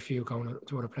out to quite a few going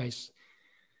to other places.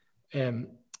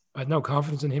 I had no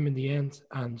confidence in him in the end.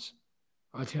 And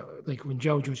like when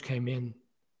Joe Judge came in,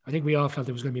 I think we all felt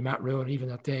it was going to be Matt Rhule. Even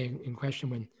that day in question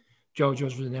when Joe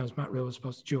Judge was announced, Matt Rhule was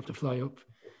supposed to due up to fly up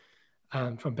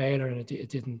from Baylor, and it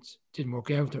didn't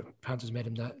work out. The Panthers made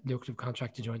him that lucrative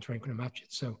contract to join Franklin and match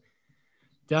it. So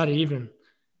that evening,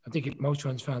 I think most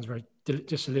Giants fans were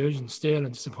disillusioned still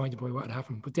and disappointed by what had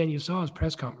happened. But then you saw his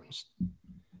press conference.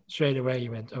 Straight away,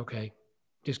 you went, okay,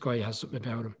 this guy has something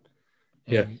about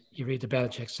him. You read the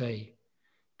Belichick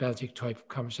type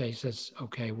conversation says,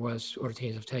 okay, was other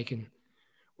teams have taken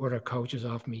other coaches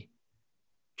off me.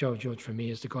 Joe Judge for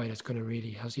me is the guy that's going to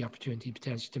really has the opportunity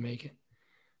potentially to make it.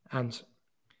 And,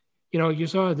 you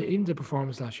saw in the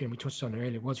performance last year, and we touched on it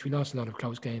earlier, was we lost a lot of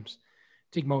close games. I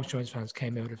think most Giants fans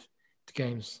came out of the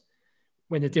games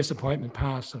when the disappointment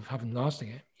passed of having lost a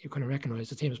game. You kind of recognise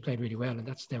the team has played really well, and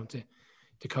that's down to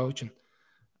the coaching.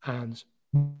 And,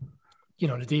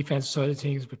 the defense side of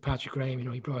things with Patrick Graham,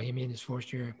 he brought him in his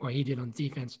first year. What he did on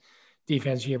defense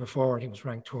year before, I think was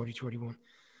ranked 30, 31.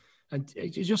 And it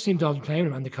just seemed to all be playing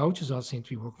him, and the coaches all seemed to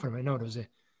be working for him. I know there was a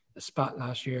spot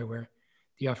last year where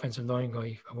the offensive line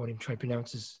guy, I won't even try to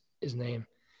pronounce his name,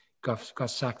 got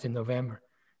sacked in November.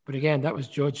 But again, that was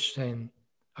Judge saying,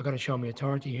 I got to show my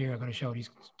authority here. I got to show this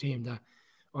team that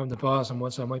I'm the boss, and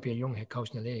once I might be a young head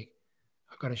coach in the league,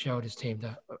 I've got to show this team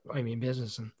that I'm in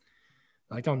business. And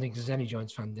I don't think there's any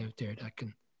Giants fan out there that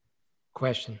can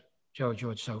question Joe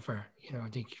Judge so far. I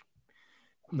think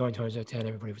 9 times out of 10,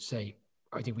 everybody would say,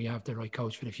 I think we have the right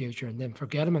coach for the future. And then for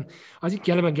Gettleman, I think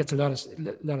Gettleman gets a lot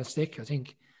of stick. I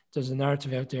think there's a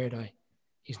narrative out there that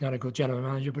he's not a good general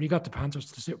manager, but he got the Panthers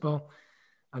to the Super Bowl.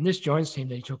 And this Giants team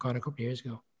that he took on a couple of years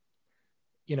ago,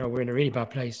 we're in a really bad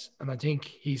place. And I think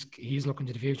he's looking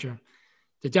to the future.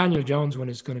 The Daniel Jones one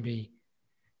is going to be,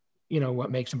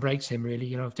 what makes and breaks him,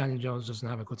 really. If Daniel Jones doesn't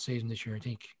have a good season this year, I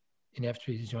think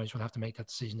inevitably the Giants will have to make that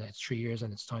decision that it's 3 years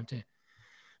and it's time to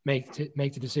make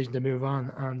the decision to move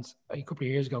on. And a couple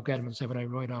of years ago, Gettleman said, when I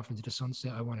ride off into the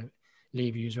sunset, I want to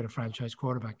leave you with a franchise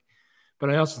quarterback. But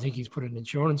I also think he's put an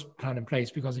insurance plan in place,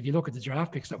 because if you look at the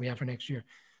draft picks that we have for next year,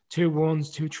 2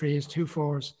 1s, 2 3s, 2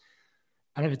 4s,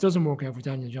 and if it doesn't work out for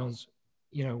Daniel Jones,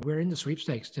 we're in the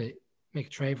sweepstakes to make a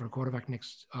trade for a quarterback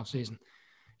next offseason.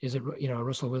 Is it, a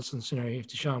Russell Wilson scenario if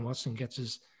Deshaun Watson gets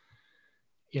his,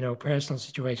 personal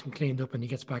situation cleaned up and he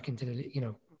gets back into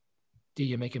the, do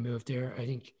you make a move there? I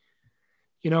think,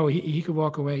 he could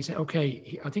walk away and say,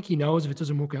 okay, I think he knows if it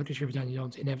doesn't work out this year for Daniel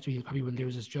Jones, inevitably he probably will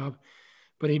lose his job.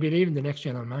 But he believed in the next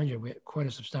general manager with quite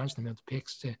a substantial amount of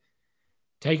picks to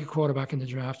take a quarterback in the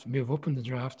draft, move up in the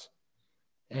draft.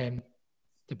 The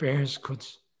Bears could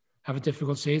have a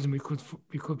difficult season. We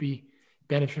could be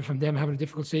benefiting from them having a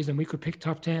difficult season. We could pick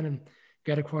top 10 and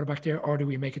get a quarterback there, or do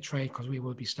we make a trade because we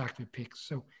will be stacked with picks?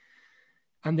 So,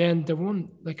 and then the one,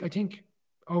 I think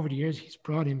over the years he's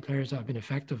brought in players that have been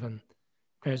effective and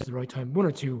players at the right time. 1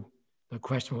 or 2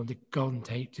 questionable. The Golden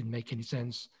Tate didn't make any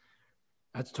sense.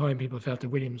 At the time, people felt the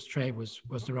Williams trade was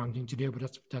the wrong thing to do,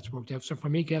 but that's worked out. So for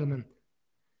me, Gettleman,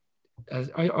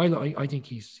 I think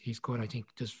he's good. I think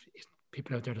there's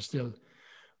people out there that still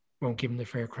won't give him the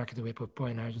fair crack of the whip, but by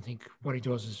and large, I think what he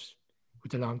does is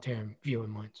with the long-term view in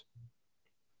mind.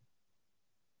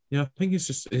 Yeah, I think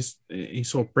he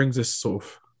sort of brings this sort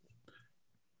of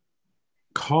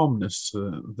calmness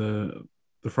to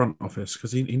the front office,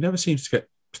 because he never seems to get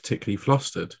particularly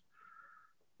flustered.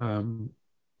 The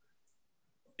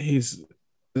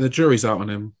jury's out on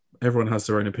him. Everyone has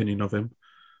their own opinion of him.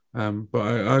 But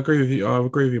I agree with you. I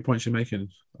agree with your points you're making.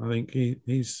 I think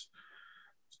he's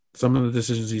some of the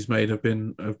decisions he's made have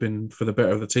been for the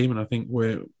better of the team, and I think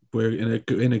we're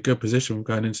in a good position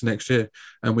going into next year.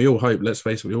 And we all hope, let's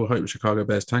face it, we all hope Chicago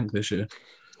Bears tank this year.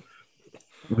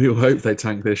 We all hope they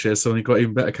tank this year, so we got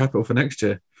even better capital for next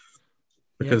year.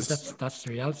 Because that's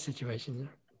the reality situation.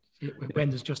 When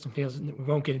does Justin Fields? We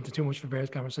won't get into too much for Bears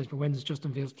conversation, but when does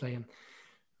Justin Fields play, and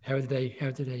how do they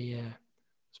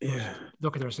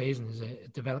look at their season as a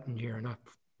development year or not?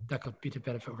 That could be the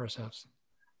benefit of ourselves.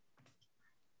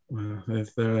 Well,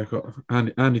 if they've got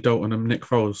Andy Dalton and Nick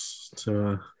Foles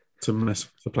to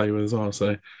play with as well,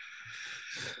 so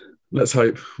let's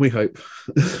hope. We hope.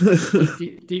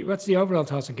 What's the overall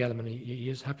thoughts on Gettleman? Are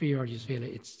you happy, or do you feel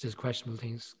it's just questionable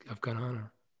things have gone on?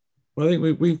 Or? Well, I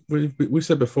think we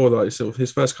said before that sort of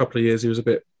his first couple of years he was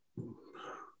a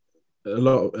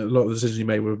lot of the decisions he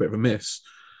made were a bit of a miss.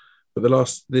 But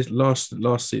last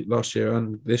year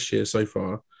and this year so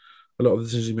far, a lot of the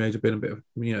decisions he made have been a bit of,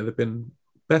 they've been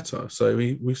better. So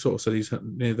we sort of said he's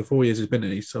the 4 years he's been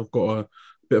in, he's sort of got a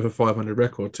bit of a 500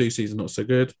 record. 2 seasons not so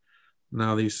good.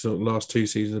 Now these sort of last 2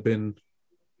 seasons have been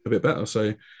a bit better.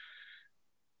 So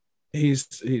he's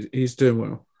doing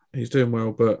well. He's doing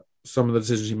well, but some of the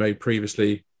decisions he made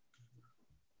previously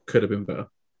could have been better.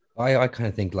 I kind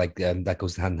of think like that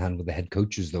goes hand in hand with the head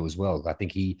coaches though as well. I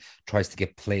think he tries to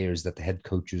get players that the head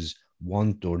coaches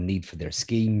want or need for their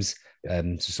schemes.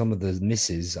 So some of the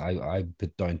misses I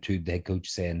put down to the head coach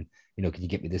saying, you know, can you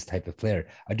get me this type of player?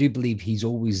 I do believe he's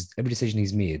always, every decision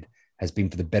he's made has been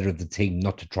for the better of the team,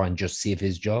 not to try and just save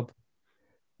his job.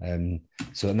 And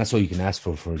that's all you can ask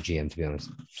for a GM, to be honest.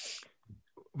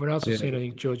 We're also seeing, I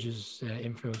think, Judge's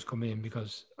influence come in,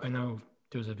 because I know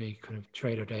there was a big kind of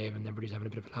trader Dave and everybody's having a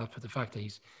bit of a laugh at the fact that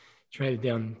he's traded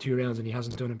down 2 rounds and he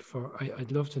hasn't done it before.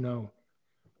 I'd love to know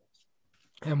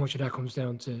how much of that comes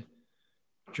down to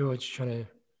Judge trying to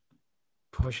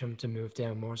push him to move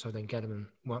down more so than get him and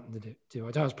wanting to do.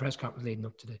 I thought his press conference leading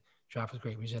up to the draft was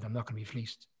great. He said, "I'm not going to be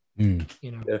fleeced,"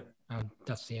 you know, and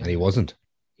that's the end. And he wasn't.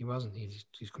 He wasn't. He's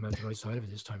come out the right side of it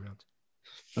this time around.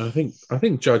 I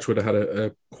think Judge would have had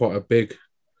a quite a big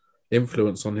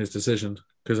influence on his decision,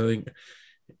 because I think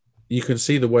you can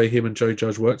see the way him and Joe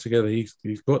Judge work together. He's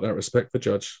got that respect for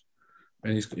Judge,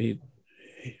 and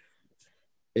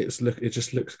it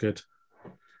just looks good.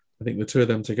 I think the two of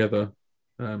them together,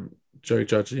 Joe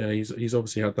Judge, he's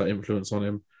obviously had that influence on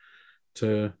him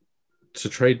to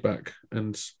trade back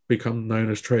and become known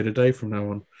as Trader Dave from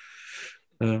now on.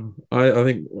 I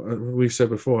think we've said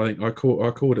before. I think I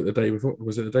called it the day before.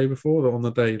 Was it the day before or on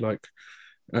the day? Like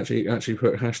actually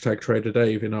put hashtag Trader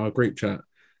Dave in our group chat,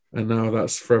 and now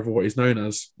that's forever what he's known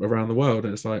as around the world.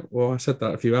 And it's like, well, I said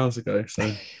that a few hours ago,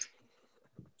 so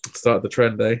start the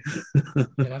trend, eh?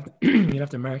 You'll have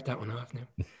to mark that one off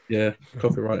now. Yeah,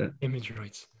 copyright it. Image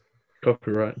rights.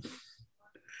 Copyright.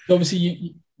 Obviously,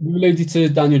 you alluded to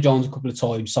Daniel Jones a couple of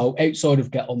times. So outside of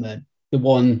Gettleman, the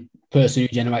one person who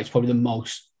generates probably the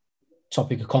most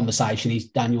topic of conversation is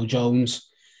Daniel Jones.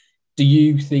 Do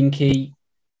you think he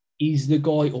is the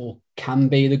guy or can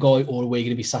be the guy, or are we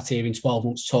going to be sat here in 12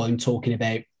 months' time talking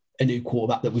about a new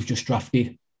quarterback that we've just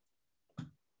drafted?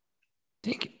 I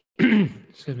think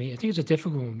it's a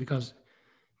difficult one, because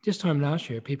this time last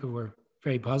year, people were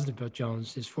very positive about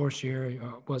Jones. His first year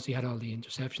was he had all the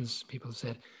interceptions. People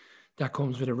said that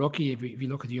comes with a rookie. If you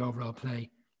look at the overall play,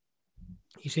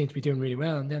 he seemed to be doing really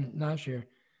well. And then last year,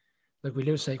 like, we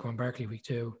lose Saquon Barkley week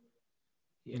 2.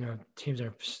 Teams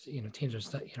are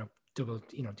double.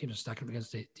 Teams are stacking up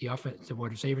against the offense, the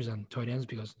wide receivers and tight ends,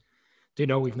 because they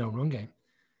know we've no run game.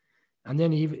 And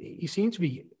then he seemed to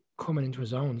be coming into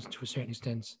his own to a certain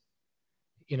extent.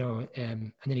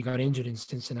 And then he got injured in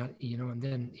Cincinnati, and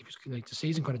then he was like, the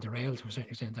season kind of derailed to a certain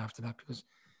extent after that, because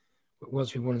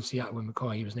once we won in Seattle with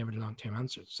McCoy, he was never the long-term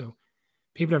answer. So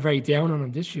people are very down on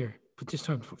him this year, but this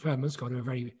time, 5 months ago, they were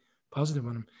very positive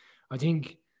on him. I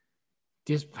think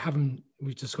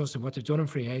we've discussed what they've done in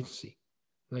free agency.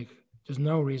 Like, there's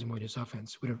no reason why this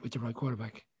offense with the right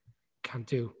quarterback can't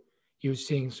do huge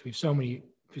things. We've so many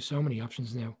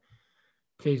options now.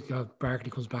 Please God, Barkley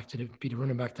comes back to be the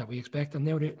running back that we expect. And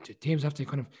now the teams have to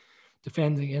kind of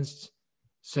defend against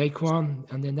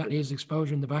Saquon, and then that leaves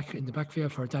exposure in the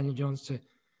backfield for Daniel Jones to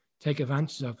take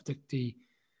advantage of.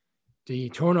 The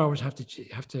turnovers have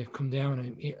to come down.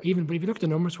 And but if you look at the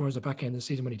numbers towards the back end of the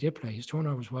season when he did play, his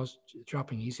turnovers was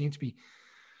dropping. He seemed to be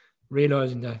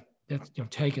realizing that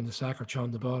taking the sack or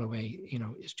throwing the ball away,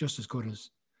 is just as good as,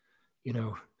 there's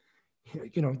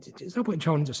no point in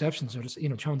throwing interceptions or just,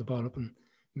 throwing the ball up, and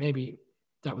maybe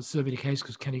that would still be the case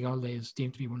because Kenny Golladay is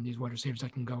deemed to be one of these wide receivers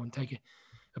that can go and take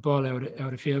a ball out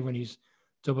of field when he's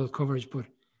double coverage. But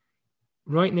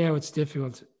right now it's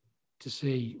difficult to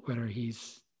see whether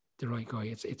he's the right guy.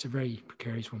 It's a very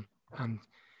precarious one, and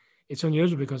it's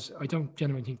unusual because I don't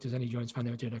genuinely think there's any Giants fan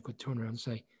out there that could turn around and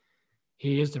say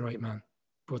he is the right man.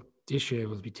 But this year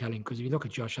will be telling, because if you look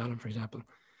at Josh Allen, for example,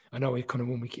 I know it kind of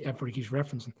one everybody keeps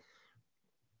referencing.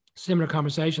 Similar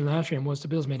conversation last year, and once the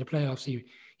Bills made the playoffs,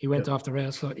 he went off the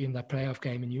rails slightly in that playoff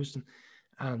game in Houston,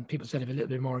 and people said if a little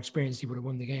bit more experience, he would have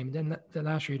won the game. And then the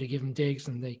last year they give him Diggs,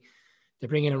 and they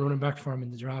bring in a running back for him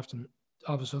in the draft, and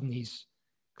all of a sudden he's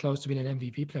close to being an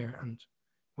MVP player. And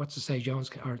what's to say Jones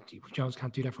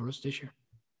can't do that for us this year?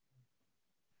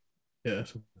 Yeah,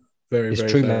 it's very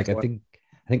true. Like, I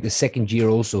think the second year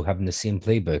also having the same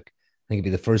playbook. I think it'd be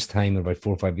the first time in about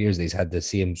 4 or 5 years that he's had the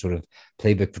same sort of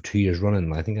playbook for 2 years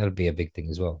running. I think that'd be a big thing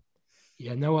as well.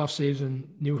 Yeah, no off-season,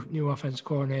 new offense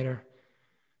coordinator.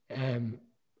 I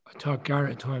thought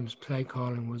Garrett at times play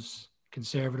calling was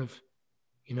conservative,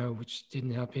 which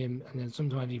didn't help him. And then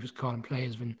sometimes he was calling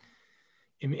plays when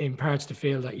in parts of the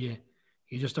field that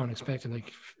you just don't expect it.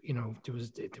 Like, you know, there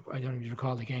was, I don't even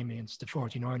recall the game against the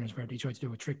 49ers where they tried to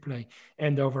do a trick play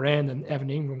end over end and Evan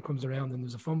Ingram comes around and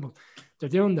there's a fumble. They're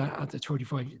doing that at the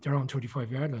 35, their own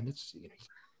 35-yard line. It's, you know,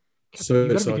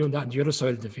 you've got to be doing that on the other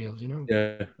side of the field, you know?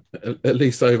 Yeah, at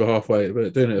least over halfway,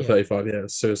 but doing it at 35, yeah,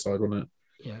 it's suicide, wasn't it?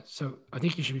 Yeah, so I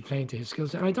think he should be playing to his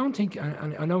skills. And I don't think,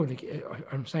 and I know, like,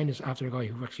 I'm saying this after a guy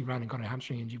who actually ran and got a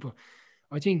hamstring injury, but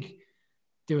I think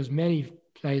there was many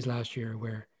plays last year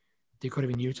where they could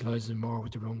have been utilising more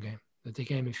with the run game. Like the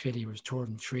game in Philly was 3rd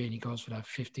and 3 and he goes for that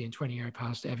 15, 20-yard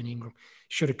pass to Evan Ingram.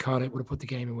 Should have caught it, would have put the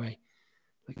game away.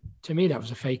 Like, to me, that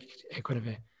was a fake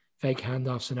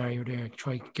handoff scenario there.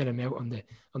 Try to get him out on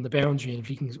the boundary, and if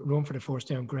he can run for the first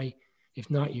down, great. If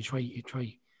not, you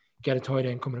try get a tight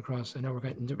end coming across. I know we're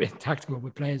getting a bit tactical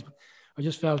with plays, but I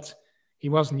just felt he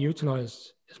wasn't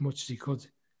utilised as much as he could,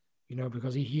 you know,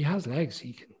 because he has legs.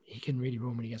 He can really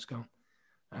run when he gets going.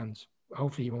 And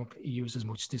hopefully he won't use as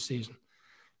much this season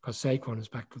because Saquon is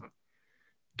back. But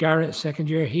Garrett, second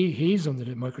year, he's under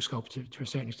the microscope to a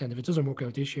certain extent. If it doesn't work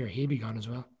out this year, he'll be gone as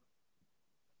well.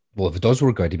 Well, if it does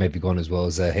work out, he might be gone as well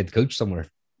as a head coach somewhere.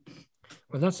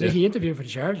 Well, that's it. He interviewed for the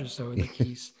Chargers, so like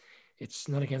it's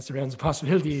not against the realms of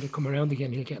possibility. He'll come around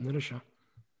again. He'll get another shot.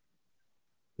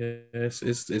 Yeah,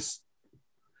 it's.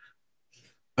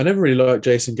 I never really liked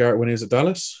Jason Garrett when he was at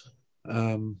Dallas,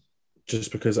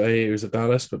 just because A, he was at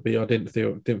Dallas, but B, I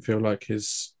didn't feel like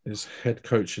his head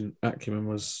coaching acumen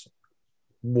was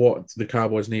what the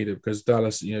Cowboys needed, because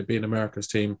Dallas, you know, being America's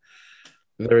team,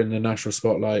 they're in the national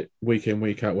spotlight week in,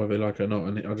 week out, whether they like it or not.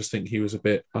 And I just think he was a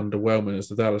bit underwhelming as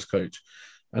the Dallas coach.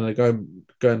 And I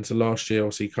going to last year,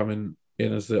 obviously coming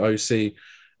in as the OC,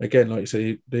 again, like you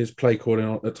say, his play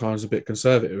calling at times a bit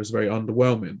conservative. It was very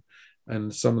underwhelming.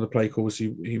 And some of the play calls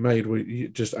he made were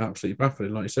just absolutely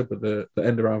baffling. Like you said, with the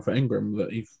end around for Ingram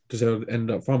that he just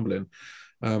ended up fumbling.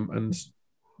 And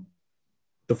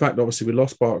the fact that obviously we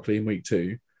lost Barkley in week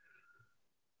 2,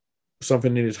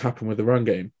 something needed to happen with the run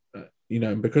game. You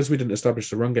know, and because we didn't establish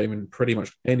the run game in pretty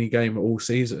much any game all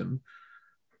season,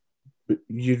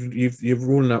 you're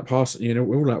ruling out pass, you know,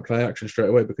 ruling out play action straight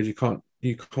away because you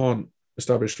can't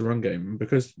establish the run game,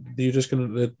 because you're just going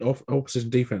to, the opposition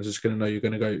defense is going to know you're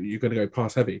going to go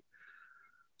pass heavy.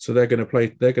 So they're going to play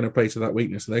to that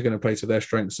weakness, and they're going to play to their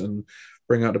strengths and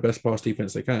bring out the best pass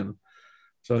defense they can.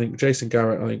 So I think Jason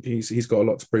Garrett, I think he's got a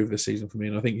lot to prove this season for me,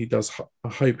 and I think he does. I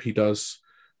hope he does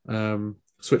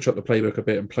switch up the playbook a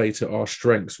bit and play to our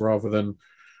strengths rather than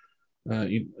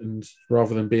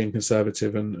being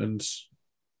conservative and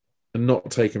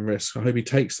not taking risks. I hope he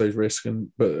takes those risks,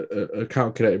 but a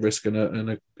calculated risk and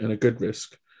a good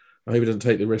risk. I hope he doesn't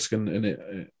take the risk and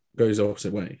it goes the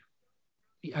opposite way.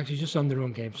 Actually, just on the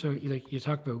run game. So you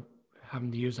talk about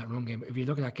having to use that run game. If you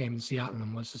look at that game in Seattle,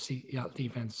 and the Seattle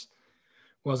defense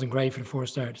wasn't great for the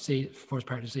first part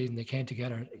of the season. They came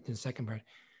together in the second part.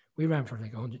 We ran for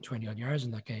like 120 odd yards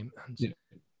in that game, and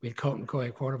we had Colt McCoy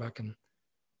at quarterback, and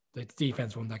the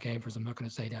defense won that game for us. I'm not going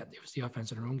to say that it was the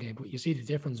offense of the run game, but you see the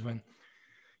difference when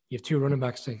you have 2 running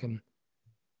backs that can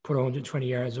put 120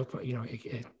 yards up. You know,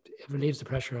 it relieves the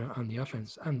pressure on the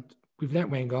offense. And we've let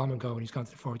Wayne Gallman go, and he's gone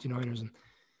to the 49ers. And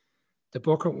the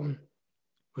Booker one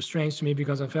was strange to me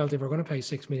because I felt if we're going to pay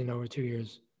 $6 million over 2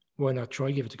 years, why not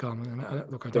try give it to Gallman? And I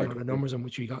don't know the numbers on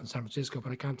which we got in San Francisco,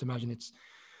 but I can't imagine it's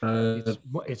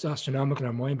astronomical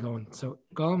or mind blowing. So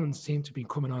Gallman seemed to be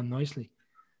coming on nicely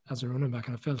as a running back,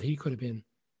 and I felt he could have been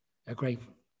a great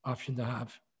option to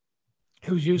have.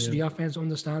 Who's used to the offense,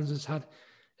 understands, has had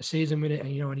a season with it,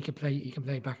 and and he can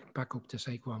play back up to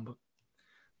Saquon, but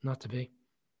not to be.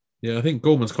 Yeah, I think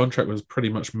Gallman's contract was pretty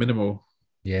much minimal.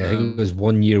 Yeah, I think it was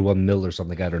 1 year, $1 million or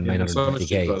something like that, or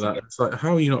 $950K. Like that. It's like,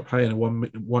 how are you not paying a one?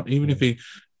 Even if he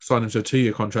signed him to a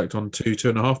 2-year contract on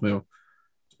 $2.5 million,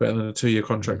 it's better than a 2-year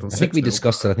contract on $6 million. I think we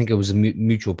discussed it. I think it was a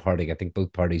mutual party. I think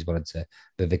both parties wanted to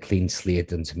have a clean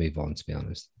slate and to move on, to be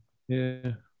honest.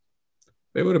 Yeah.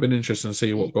 It would have been interesting to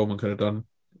see what Gallman could have done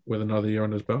with another year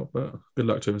on his belt, but good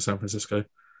luck to him in San Francisco.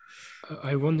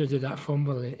 I wonder, did that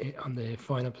fumble on the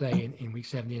final play in week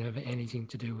 17 have anything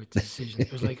to do with the decision?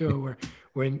 It was like, we're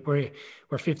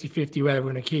 50-50 whether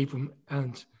we're going to keep him.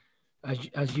 And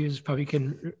as you probably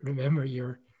can remember,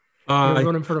 you're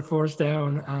running for the first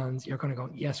down and you're going to go,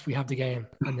 yes, we have the game.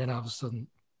 And then all of a sudden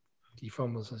he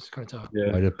fumbles. It's kind of tough.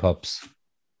 Yeah. Right, it pops.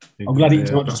 I'm glad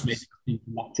it's not just me,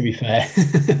 to be fair.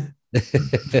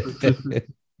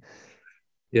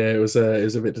 Yeah, it was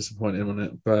a bit disappointing,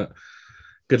 wasn't it? But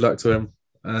good luck to him.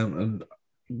 And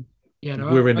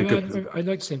we're in a good. I'd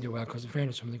like to see him do well because, in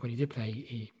fairness, to him, like when he did play,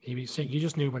 he was. You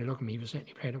just knew when he looked at me, he was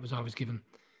certainly playing. It was always given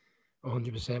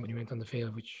 100% when he went on the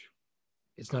field, which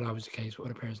it's not always the case with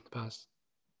other players in the past.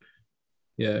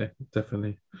 Yeah,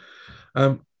 definitely.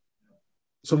 So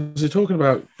obviously talking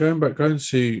about going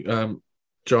to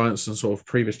Giants and sort of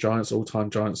previous Giants, all-time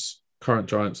Giants, current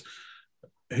Giants.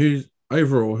 Who's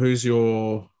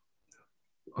your,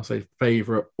 I'll say,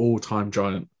 favorite all-time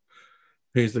Giant?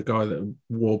 Who's the guy that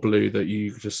wore blue that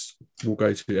you just will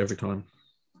go to every time?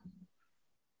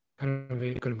 Kind of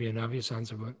going to be an obvious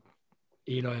answer, but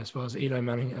Eli, I suppose. Eli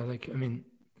Manning. I mean,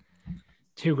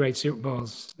 two great Super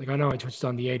Bowls. Like, I know I touched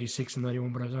on the 86 and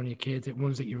 91, but I was only a kid. The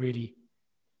ones that you really,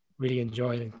 really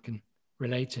enjoy and can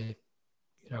relate to,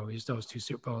 is those two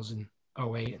Super Bowls in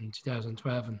 08 and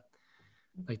 2012. And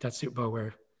like that Super Bowl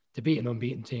where to beat an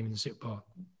unbeaten team in the Super Bowl.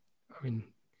 I mean,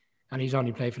 and he's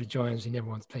only played for the Giants. He never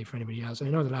wants to play for anybody else. And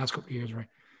I know the last couple of years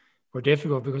were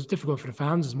difficult because it's difficult for the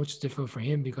fans as much as difficult for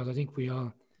him, because I think we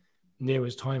all knew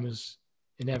his time was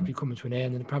inevitably coming to an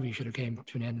end, and it probably should have came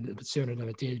to an end a little bit sooner than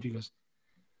it did,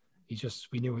 because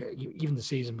we knew it, even the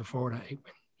season before that,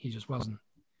 he just wasn't.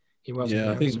 He wasn't.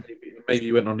 Yeah, I think maybe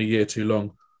he went on a year too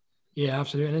long. Yeah,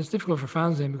 absolutely. And it's difficult for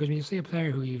fans then, because when you see a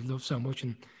player who you've loved so much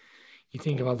and you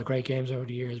think of all the great games over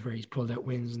the years where he's pulled out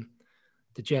wins, and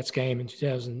the Jets game in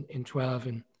 2012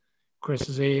 and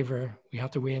Christmas Eve where we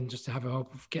have to win just to have a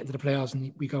hope of getting to the playoffs,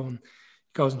 and we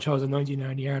goes and shows a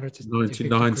 99-yarder to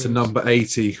 99 to number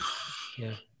 80.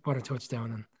 Yeah, what a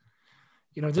touchdown.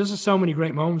 And there's just so many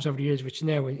great moments over the years, which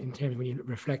now in terms of when you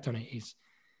reflect on it, is,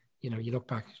 you look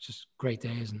back, it's just great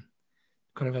days, and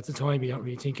kind of at the time you don't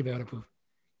really think about it, but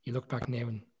you look back now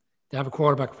and they have a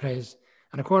quarterback who plays,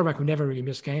 and a quarterback who never really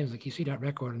missed games. Like, you see that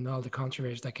record and all the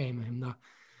controversy that came with him not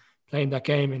playing that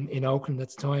game in Oakland at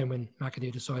the time when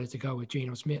McAdoo decided to go with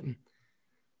Geno Smith. And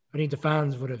I think the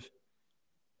fans would have,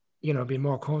 been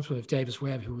more comfortable if Davis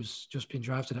Webb, who was just been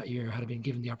drafted that year, had been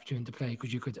given the opportunity to play,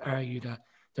 because you could argue that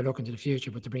they're looking to the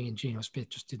future, but to bring in Geno Smith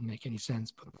just didn't make any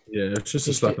sense. But yeah, it's just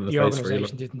a slap in the face. The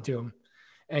organisation didn't do him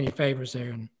any favours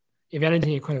there. And if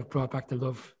anything, it kind of brought back the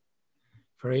love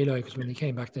for Eli, because when he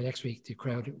came back the next week, the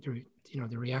crowd,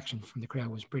 the reaction from the crowd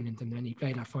was brilliant. And then he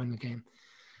played that final game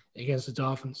against the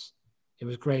Dolphins. It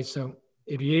was great. So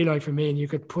it'd be Eli for me, and you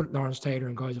could put Lawrence Taylor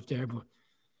and guys up there, but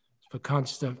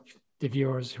conscious of the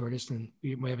viewers who are listening,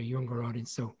 we might have a younger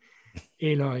audience. So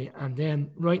Eli, and then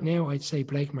right now I'd say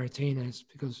Blake Martinez,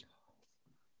 because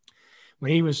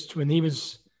when he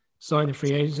was signed a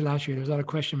free agency last year, there was a lot of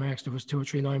question marks. There was 2 or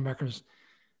 3 linebackers.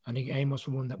 I think Amos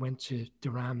was one that went to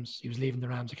the Rams. He was leaving the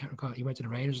Rams. I can't recall. He went to the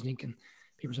Raiders, I think, and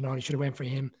people said, "No, he should have went for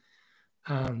him."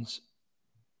 And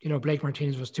Blake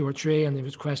Martinez was 2 or 3, and it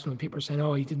was questionable. People were saying,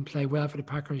 "Oh, he didn't play well for the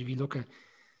Packers." If you look at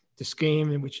the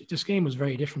scheme, in which the scheme was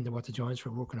very different than what the Giants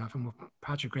were working off, and what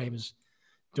Patrick Graham has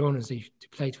done is he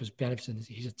played to his benefits, and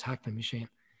he's a tackling machine.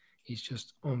 He's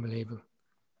just unbelievable.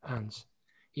 And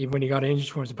even when he got injured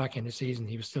towards the back end of the season,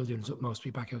 he was still doing his utmost to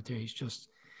be back out there.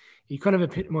 He kind of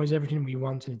epitomised everything we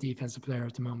want in a defensive player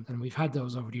at the moment. And we've had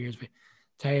those over the years with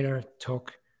Taylor,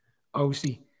 Tuck,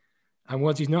 Osei. And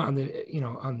once he's not on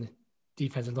the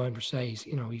defensive line per se,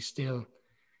 he's still,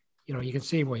 you can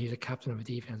see why he's a captain of a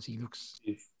defense.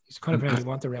 He's kind of how you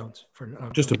want around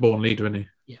for just a born leader, isn't he?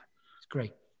 Yeah, it's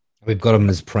great. We've got him in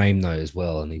his prime now as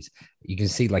well, and you can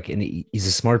see he's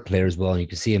a smart player as well, and you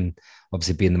can see him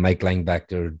obviously being the Mike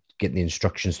linebacker, getting the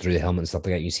instructions through the helmet and stuff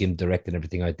like that. You see him directing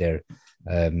everything out there.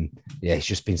 He's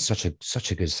just been such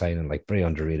a good signing, very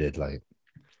underrated. Like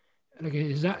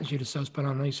his attitude is so spot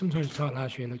on. I sometimes thought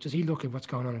last year, does he look at what's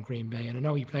going on in Green Bay? And I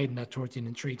know he played in that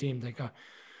 13-3 team that got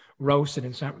roasted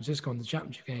in San Francisco in the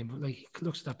championship game, but he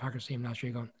looks at that Packers team last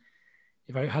year going,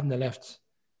 if I hadn't left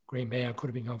Green Bay, I could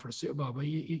have been going for the Super Bowl. But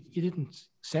you didn't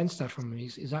sense that from him.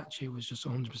 His attitude was just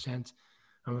 100%.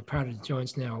 I'm a part of the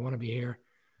Giants now. I want to be here.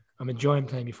 I'm enjoying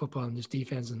playing my football in this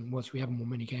defense. And once we haven't won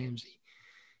many games,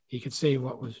 he could see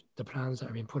what was the plans that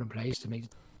have been put in place to make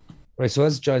it. Right. So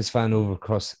as a Giants fan over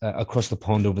across the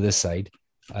pond over this side,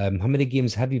 how many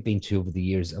games have you been to over the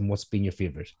years, and what's been your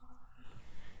favorite?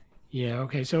 Yeah.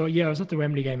 Okay. So I was at the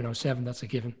Wembley game in 2007. That's a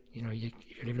given. If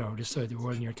you're living over this side of the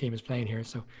world and your team is playing here,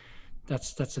 so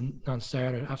that's a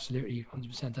non-starter. Absolutely,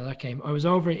 100% of that game. I was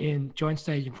over in Giant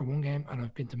Stadium for one game, and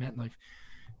I've been to MetLife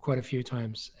quite a few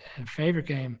times. Favorite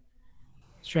game,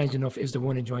 strange enough, is the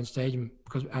one in Giant Stadium,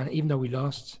 because even though we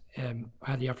lost, I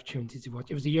had the opportunity to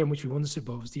watch. It was the year in which we won the Super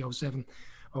Bowl. It was the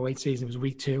 07-08 season. It was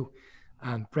week 2,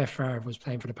 and Brett Favre was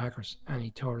playing for the Packers, and he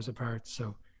tore us apart.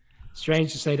 So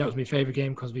strange to say that was my favorite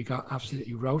game, because we got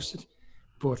absolutely roasted.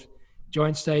 But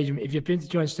Giant Stadium, if you've been to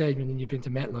Giant Stadium and then you've been to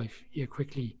MetLife, you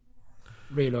quickly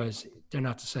realise they're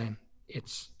not the same.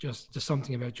 It's just, there's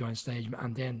something about Giant Stadium.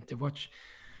 And then to watch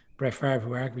Brett Favre, who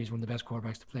arguably is one of the best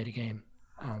quarterbacks to play the game,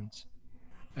 and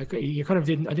I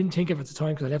didn't think of it at the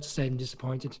time, because I left the stadium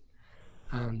disappointed,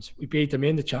 and we beat them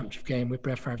in the championship game with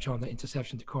Brett Favre throwing that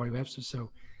interception to Corey Webster. So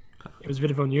it was a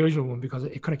bit of an unusual one because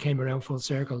it kind of came around full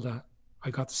circle that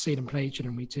I got to see them play each other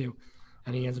in week 2,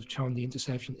 and he ends up throwing the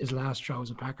interception, his last throw as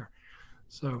a Packer.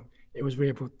 So it was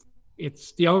weird, but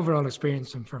it's the overall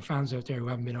experience, and for fans out there who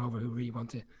haven't been over, who really want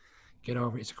to get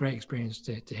over, it's a great experience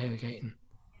to tailgate and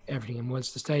everything. And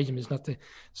whilst the stadium is not the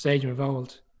stadium of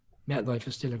old, MetLife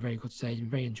is still a very good stadium,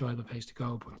 very enjoyable place to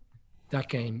go. But that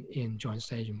game in Giants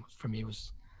Stadium for me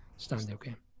was a standout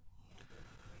game.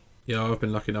 Yeah, I've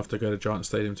been lucky enough to go to Giants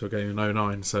Stadium to a game in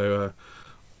 2009, so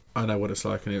I know what it's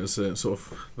like, and it was sort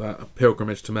of that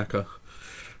pilgrimage to Mecca.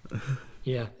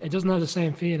 Yeah, it doesn't have the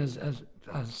same feel as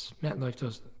MetLife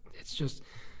does. It's just,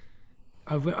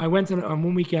 I went on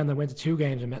one weekend. I went to 2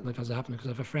 games in MetLife as it happened because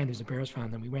I have a friend who's a Bears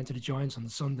fan, and we went to the Giants on the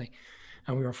Sunday,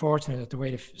 and we were fortunate that the way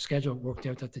the schedule worked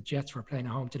out that the Jets were playing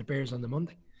at home to the Bears on the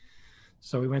Monday.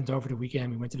 So we went over the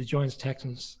weekend. We went to the Giants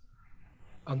Texans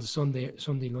on the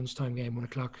Sunday lunchtime game, 1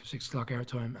 o'clock, 6 o'clock our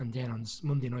time, and then on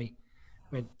Monday night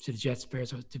went to the Jets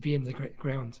Bears. So to be in the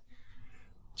ground,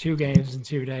 2 games in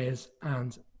 2 days,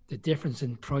 and the difference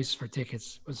in price for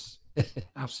tickets was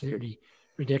absolutely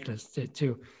ridiculous.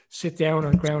 To sit down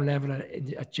on ground level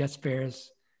at Jets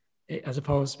Bears, as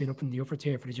opposed to being up in the upper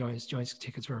tier for the Giants. Giants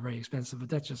tickets were very expensive, but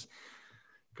that just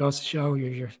goes to show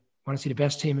you want to see the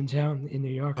best team in town in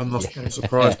New York. I'm not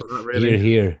surprised by that, really.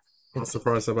 Here. Not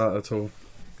surprised about it at all.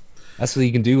 That's what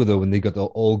you can do though when they got the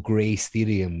all grey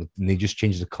stadium and they just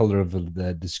change the color of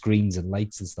the screens and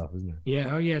lights and stuff, isn't it?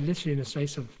 Yeah, literally in the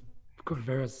space of a couple of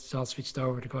hours, it's all switched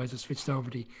over. The guys have switched over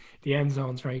the end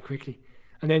zones very quickly,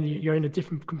 and then you're in a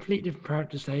completely different part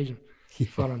of the stadium the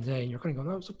following day, and you're kind of going,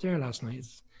 "Oh, I was up there last night."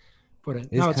 It's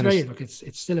very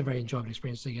it's still a very enjoyable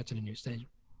experience to get to the new stadium.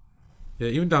 Yeah,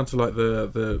 even down to like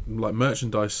the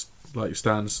merchandise like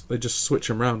stands, they just switch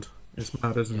them around. It's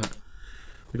mad, isn't it?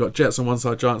 We got Jets on one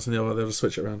side, Giants on the other. They'll just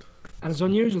switch it around. And it's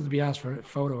unusual to be asked for a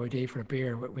photo ID for a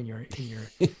beer when you're in your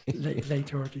late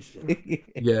 30s. You know?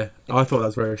 Yeah, I thought that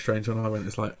was very strange when I went.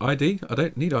 It's like, ID? I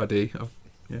don't need ID.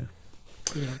 Yeah,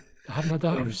 I haven't had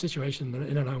that situation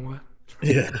in a long while.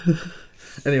 Yeah.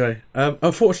 Anyway,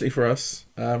 unfortunately for us,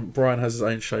 Brian has his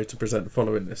own show to present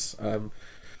following this.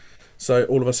 So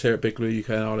all of us here at Big Blue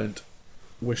UK and Ireland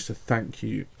wish to thank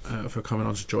you for coming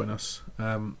on to join us.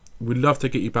 We'd love to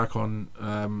get you back on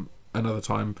another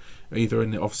time, either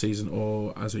in the off season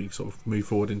or as we sort of move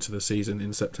forward into the season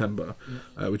in September.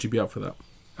 Yeah. Would you be up for that?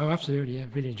 Oh, absolutely. Yeah,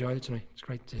 really enjoyed it tonight. It's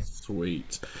great to.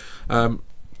 Sweet.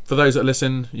 For those that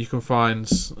listen, you can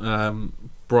find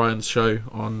Brian's show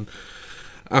on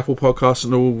Apple Podcasts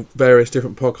and all various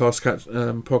different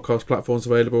podcast platforms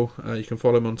available. You can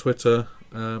follow him on Twitter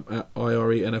at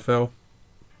IRENFL.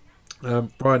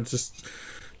 Brian, just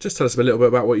tell us a little bit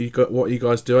about what you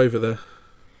guys do over there.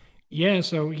 Yeah,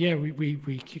 so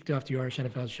we kicked off the Irish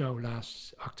NFL show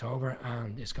last October,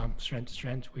 and it's gone strength to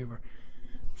strength. We were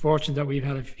fortunate that we've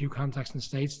had a few contacts in the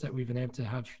States that we've been able to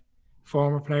have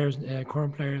former players,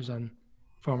 current players, and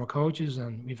former coaches,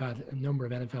 and we've had a number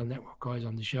of NFL Network guys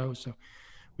on the show. So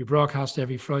we broadcast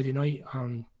every Friday night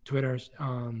on Twitter,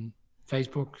 on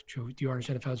Facebook, through the Irish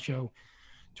NFL show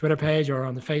Twitter page, or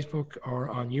on the Facebook, or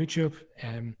on YouTube.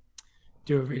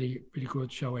 Do a really, really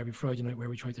good show every Friday night where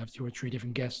we try to have 2 or 3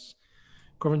 different guests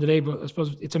covering the day. But I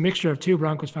suppose it's a mixture of 2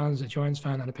 Broncos fans, a Giants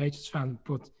fan, and a Patriots fan.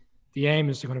 But the aim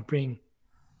is to kind of bring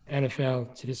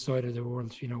NFL to this side of the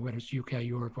world, whether it's UK,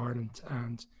 Europe, Ireland.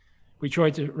 And we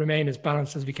try to remain as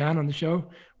balanced as we can on the show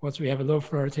once we have a love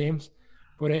for our teams.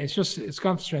 But it's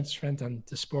gone from strength to strength, and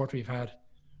the support we've had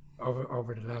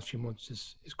over the last few months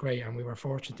is great. And we were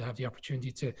fortunate to have the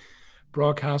opportunity to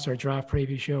broadcast our draft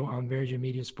preview show on Virgin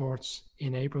Media Sports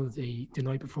in April, the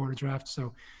night before the draft.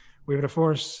 So we were the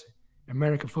first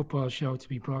American football show to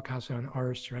be broadcast on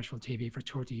Irish terrestrial TV for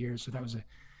 30 years. So that was a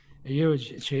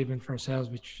huge achievement for ourselves,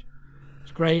 which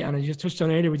was great. And I just touched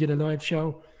on earlier, we did a live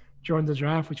show during the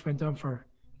draft, which went on for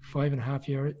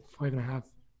 5.5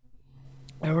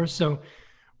 hours. So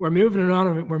we're moving it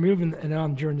on. We're moving it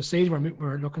on during the season.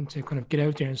 We're looking to kind of get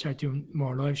out there and start doing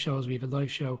more live shows. We have a live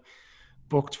show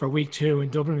booked for week 2 in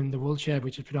Dublin in the Woolshed,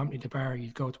 which is predominantly the bar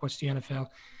you go to watch the NFL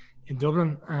in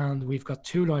Dublin. And we've got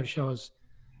 2 live shows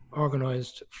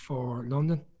organised for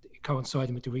London,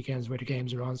 coinciding with the weekends where the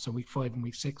games are on. So week 5 and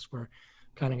week 6, we're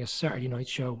planning a Saturday night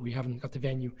show. We haven't got the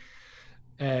venue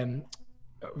finalised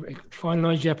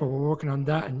yet, but we're working on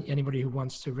that. And anybody who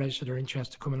wants to register their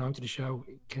interest to coming on to the show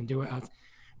can do it at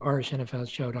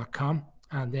irishnflshow.com.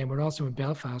 And then we're also in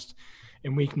Belfast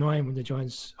in week 9 when the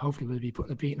Giants hopefully will be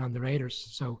putting a beating on the Raiders.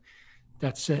 So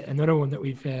that's another one that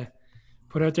we've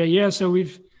put out there. Yeah, so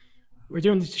we're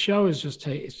doing the show is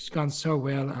it's gone so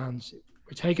well, and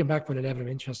taken back by the level of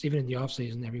interest, even in the off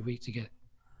season every week to get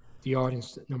the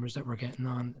audience numbers that we're getting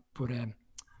on. But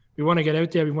we want to get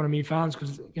out there. We want to meet fans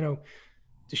because, you know,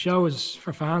 the show is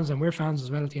for fans and we're fans as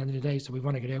well at the end of the day. So we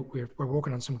want to get out. We're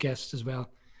working on some guests as well,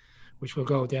 which will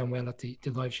go down well at the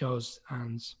live shows.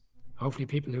 And hopefully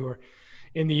people who are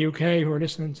in the UK who are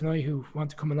listening tonight who want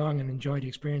to come along and enjoy the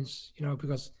experience, you know,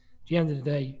 because at the end of the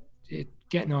day,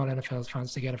 getting all NFL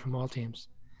fans together from all teams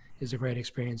is a great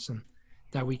experience. And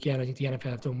that weekend, I think the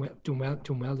NFL have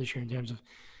done well this year in terms of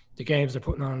the games they're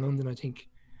putting on in London. I think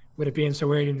with it being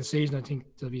so early in the season, I think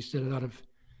there'll be still a lot of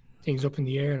things up in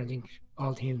the air. And I think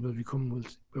all teams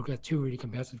will get 2 really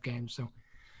competitive games. So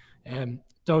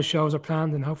those shows are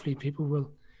planned, and hopefully people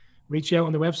will reach out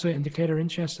on the website and declare their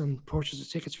interest and purchase the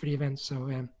tickets for the event. So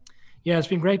yeah, it's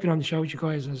been great being on the show with you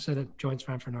guys. As I said, a Giants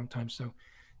fan for a long time. So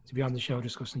to be on the show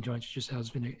discussing Giants just has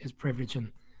been a privilege,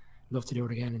 and love to do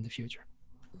it again in the future.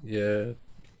 Yeah,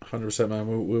 100%,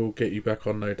 man. We'll get you back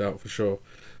on, no doubt, for sure.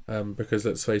 Because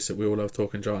let's face it, we all love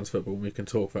talking Giants football, and we can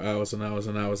talk for hours and hours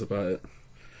and hours about it.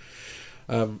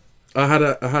 I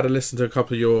had a listen to a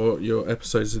couple of your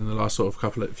episodes in the last sort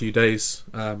of few days.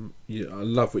 I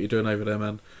love what you're doing over there,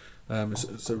 man.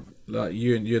 Like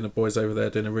you and the boys over there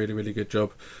doing a really, really good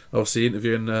job. Obviously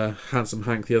interviewing Handsome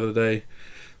Hank the other day.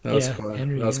 That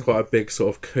was quite a big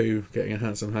sort of coup getting a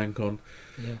Handsome Hank on.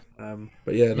 Yeah.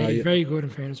 But yeah, no, he's very good in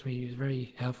fairness to me. He was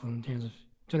very helpful in terms of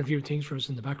done a few things for us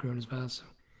in the background as well. So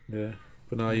yeah,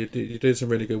 but no, you did some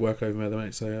really good work over there,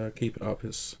 mate. So keep it up.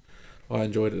 I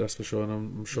enjoyed it, that's for sure, and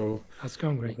I'm sure that's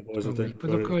going great. The boys are doing. But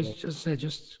look, guys,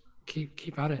 just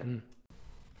keep at it, and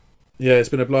yeah, it's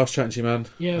been a blast chatting to you, man.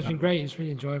 Yeah, it's been great. It's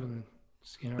really enjoyable, and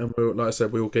like I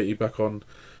said, we will get you back on,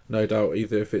 no doubt.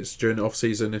 Either if it's during the off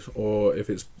season, or if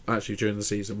it's actually during the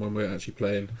season when we're actually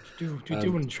playing. Do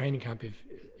in training camp, if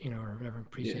or whatever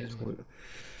pre-season. Yeah,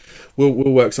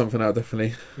 we'll work something out,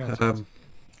 definitely.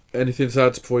 Anything to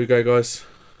add before you go, guys?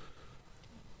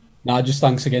 No, just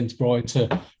thanks again to Brian for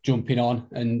jumping on,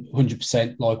 and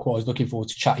 100% likewise. Looking forward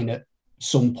to chatting at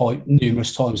some point,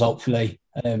 numerous times, hopefully,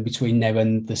 between now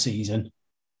and the season.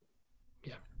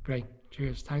 Yeah, great.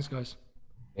 Cheers. Thanks, guys.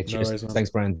 Yeah, cheers. No worries, thanks,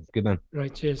 Brian. Good man.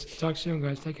 Right, cheers. Talk soon,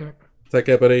 guys. Take care. Take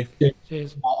care, buddy.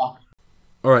 Cheers. All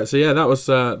right, so yeah, that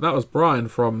was Brian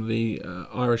from the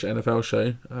Irish NFL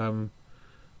show.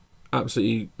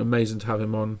 Absolutely amazing to have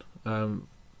him on.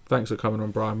 Thanks for coming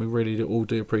on, Brian. We really all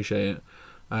do appreciate it.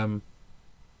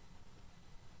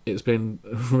 It's been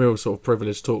a real sort of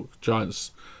privilege to talk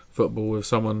Giants football with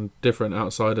someone different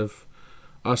outside of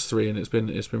us three, and it's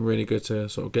been really good to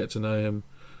sort of get to know him,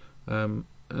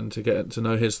 and to get to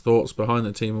know his thoughts behind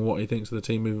the team and what he thinks of the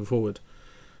team moving forward.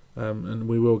 And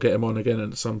we will get him on again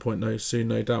at some point soon,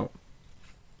 no doubt.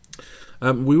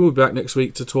 We will be back next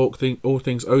week to talk all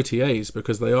things OTAs,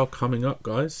 because they are coming up,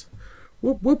 guys.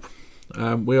 Whoop whoop.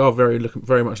 We are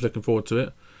very much looking forward to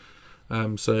it.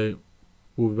 So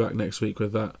we'll be back next week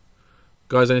with that.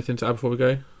 Guys, anything to add before we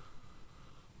go?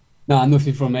 No,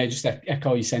 nothing from me. Just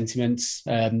echo your sentiments.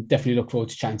 Definitely look forward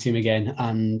to chatting to him again.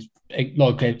 And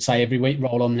like I say, every week,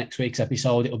 roll on next week's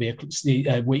episode. It'll be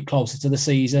a week closer to the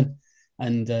season,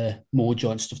 and more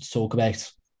joint stuff to talk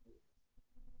about.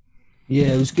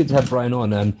 Yeah, it was good to have Brian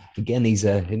on. Again, he's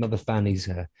another fan. He's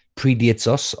predates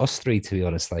us three, to be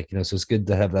honest. So it's good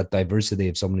to have that diversity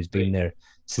of someone who's been there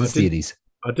since the 80s.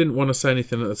 I didn't want to say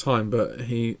anything at the time, but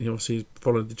he obviously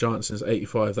followed the Giants since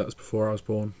 '85. That was before I was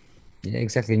born. Yeah,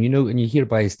 exactly. And and you hear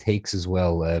by his takes as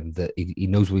well that he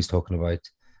knows what he's talking about.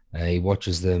 He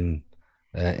watches them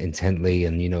intently,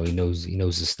 and he knows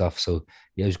his stuff. So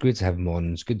yeah, it was great to have him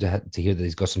on. It's good to hear that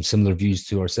he's got some similar views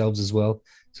to ourselves as well.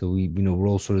 So we're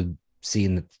all sort of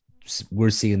seeing that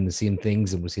we're seeing the same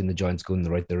things, and we're seeing the Giants go in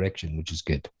the right direction, which is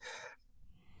good.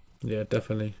 Yeah,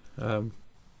 definitely.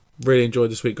 Really enjoyed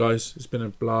this week, guys. It's been a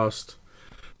blast.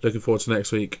 Looking forward to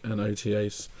next week and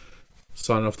OTAs.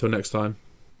 Signing off till next time.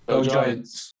 Go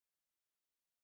Giants.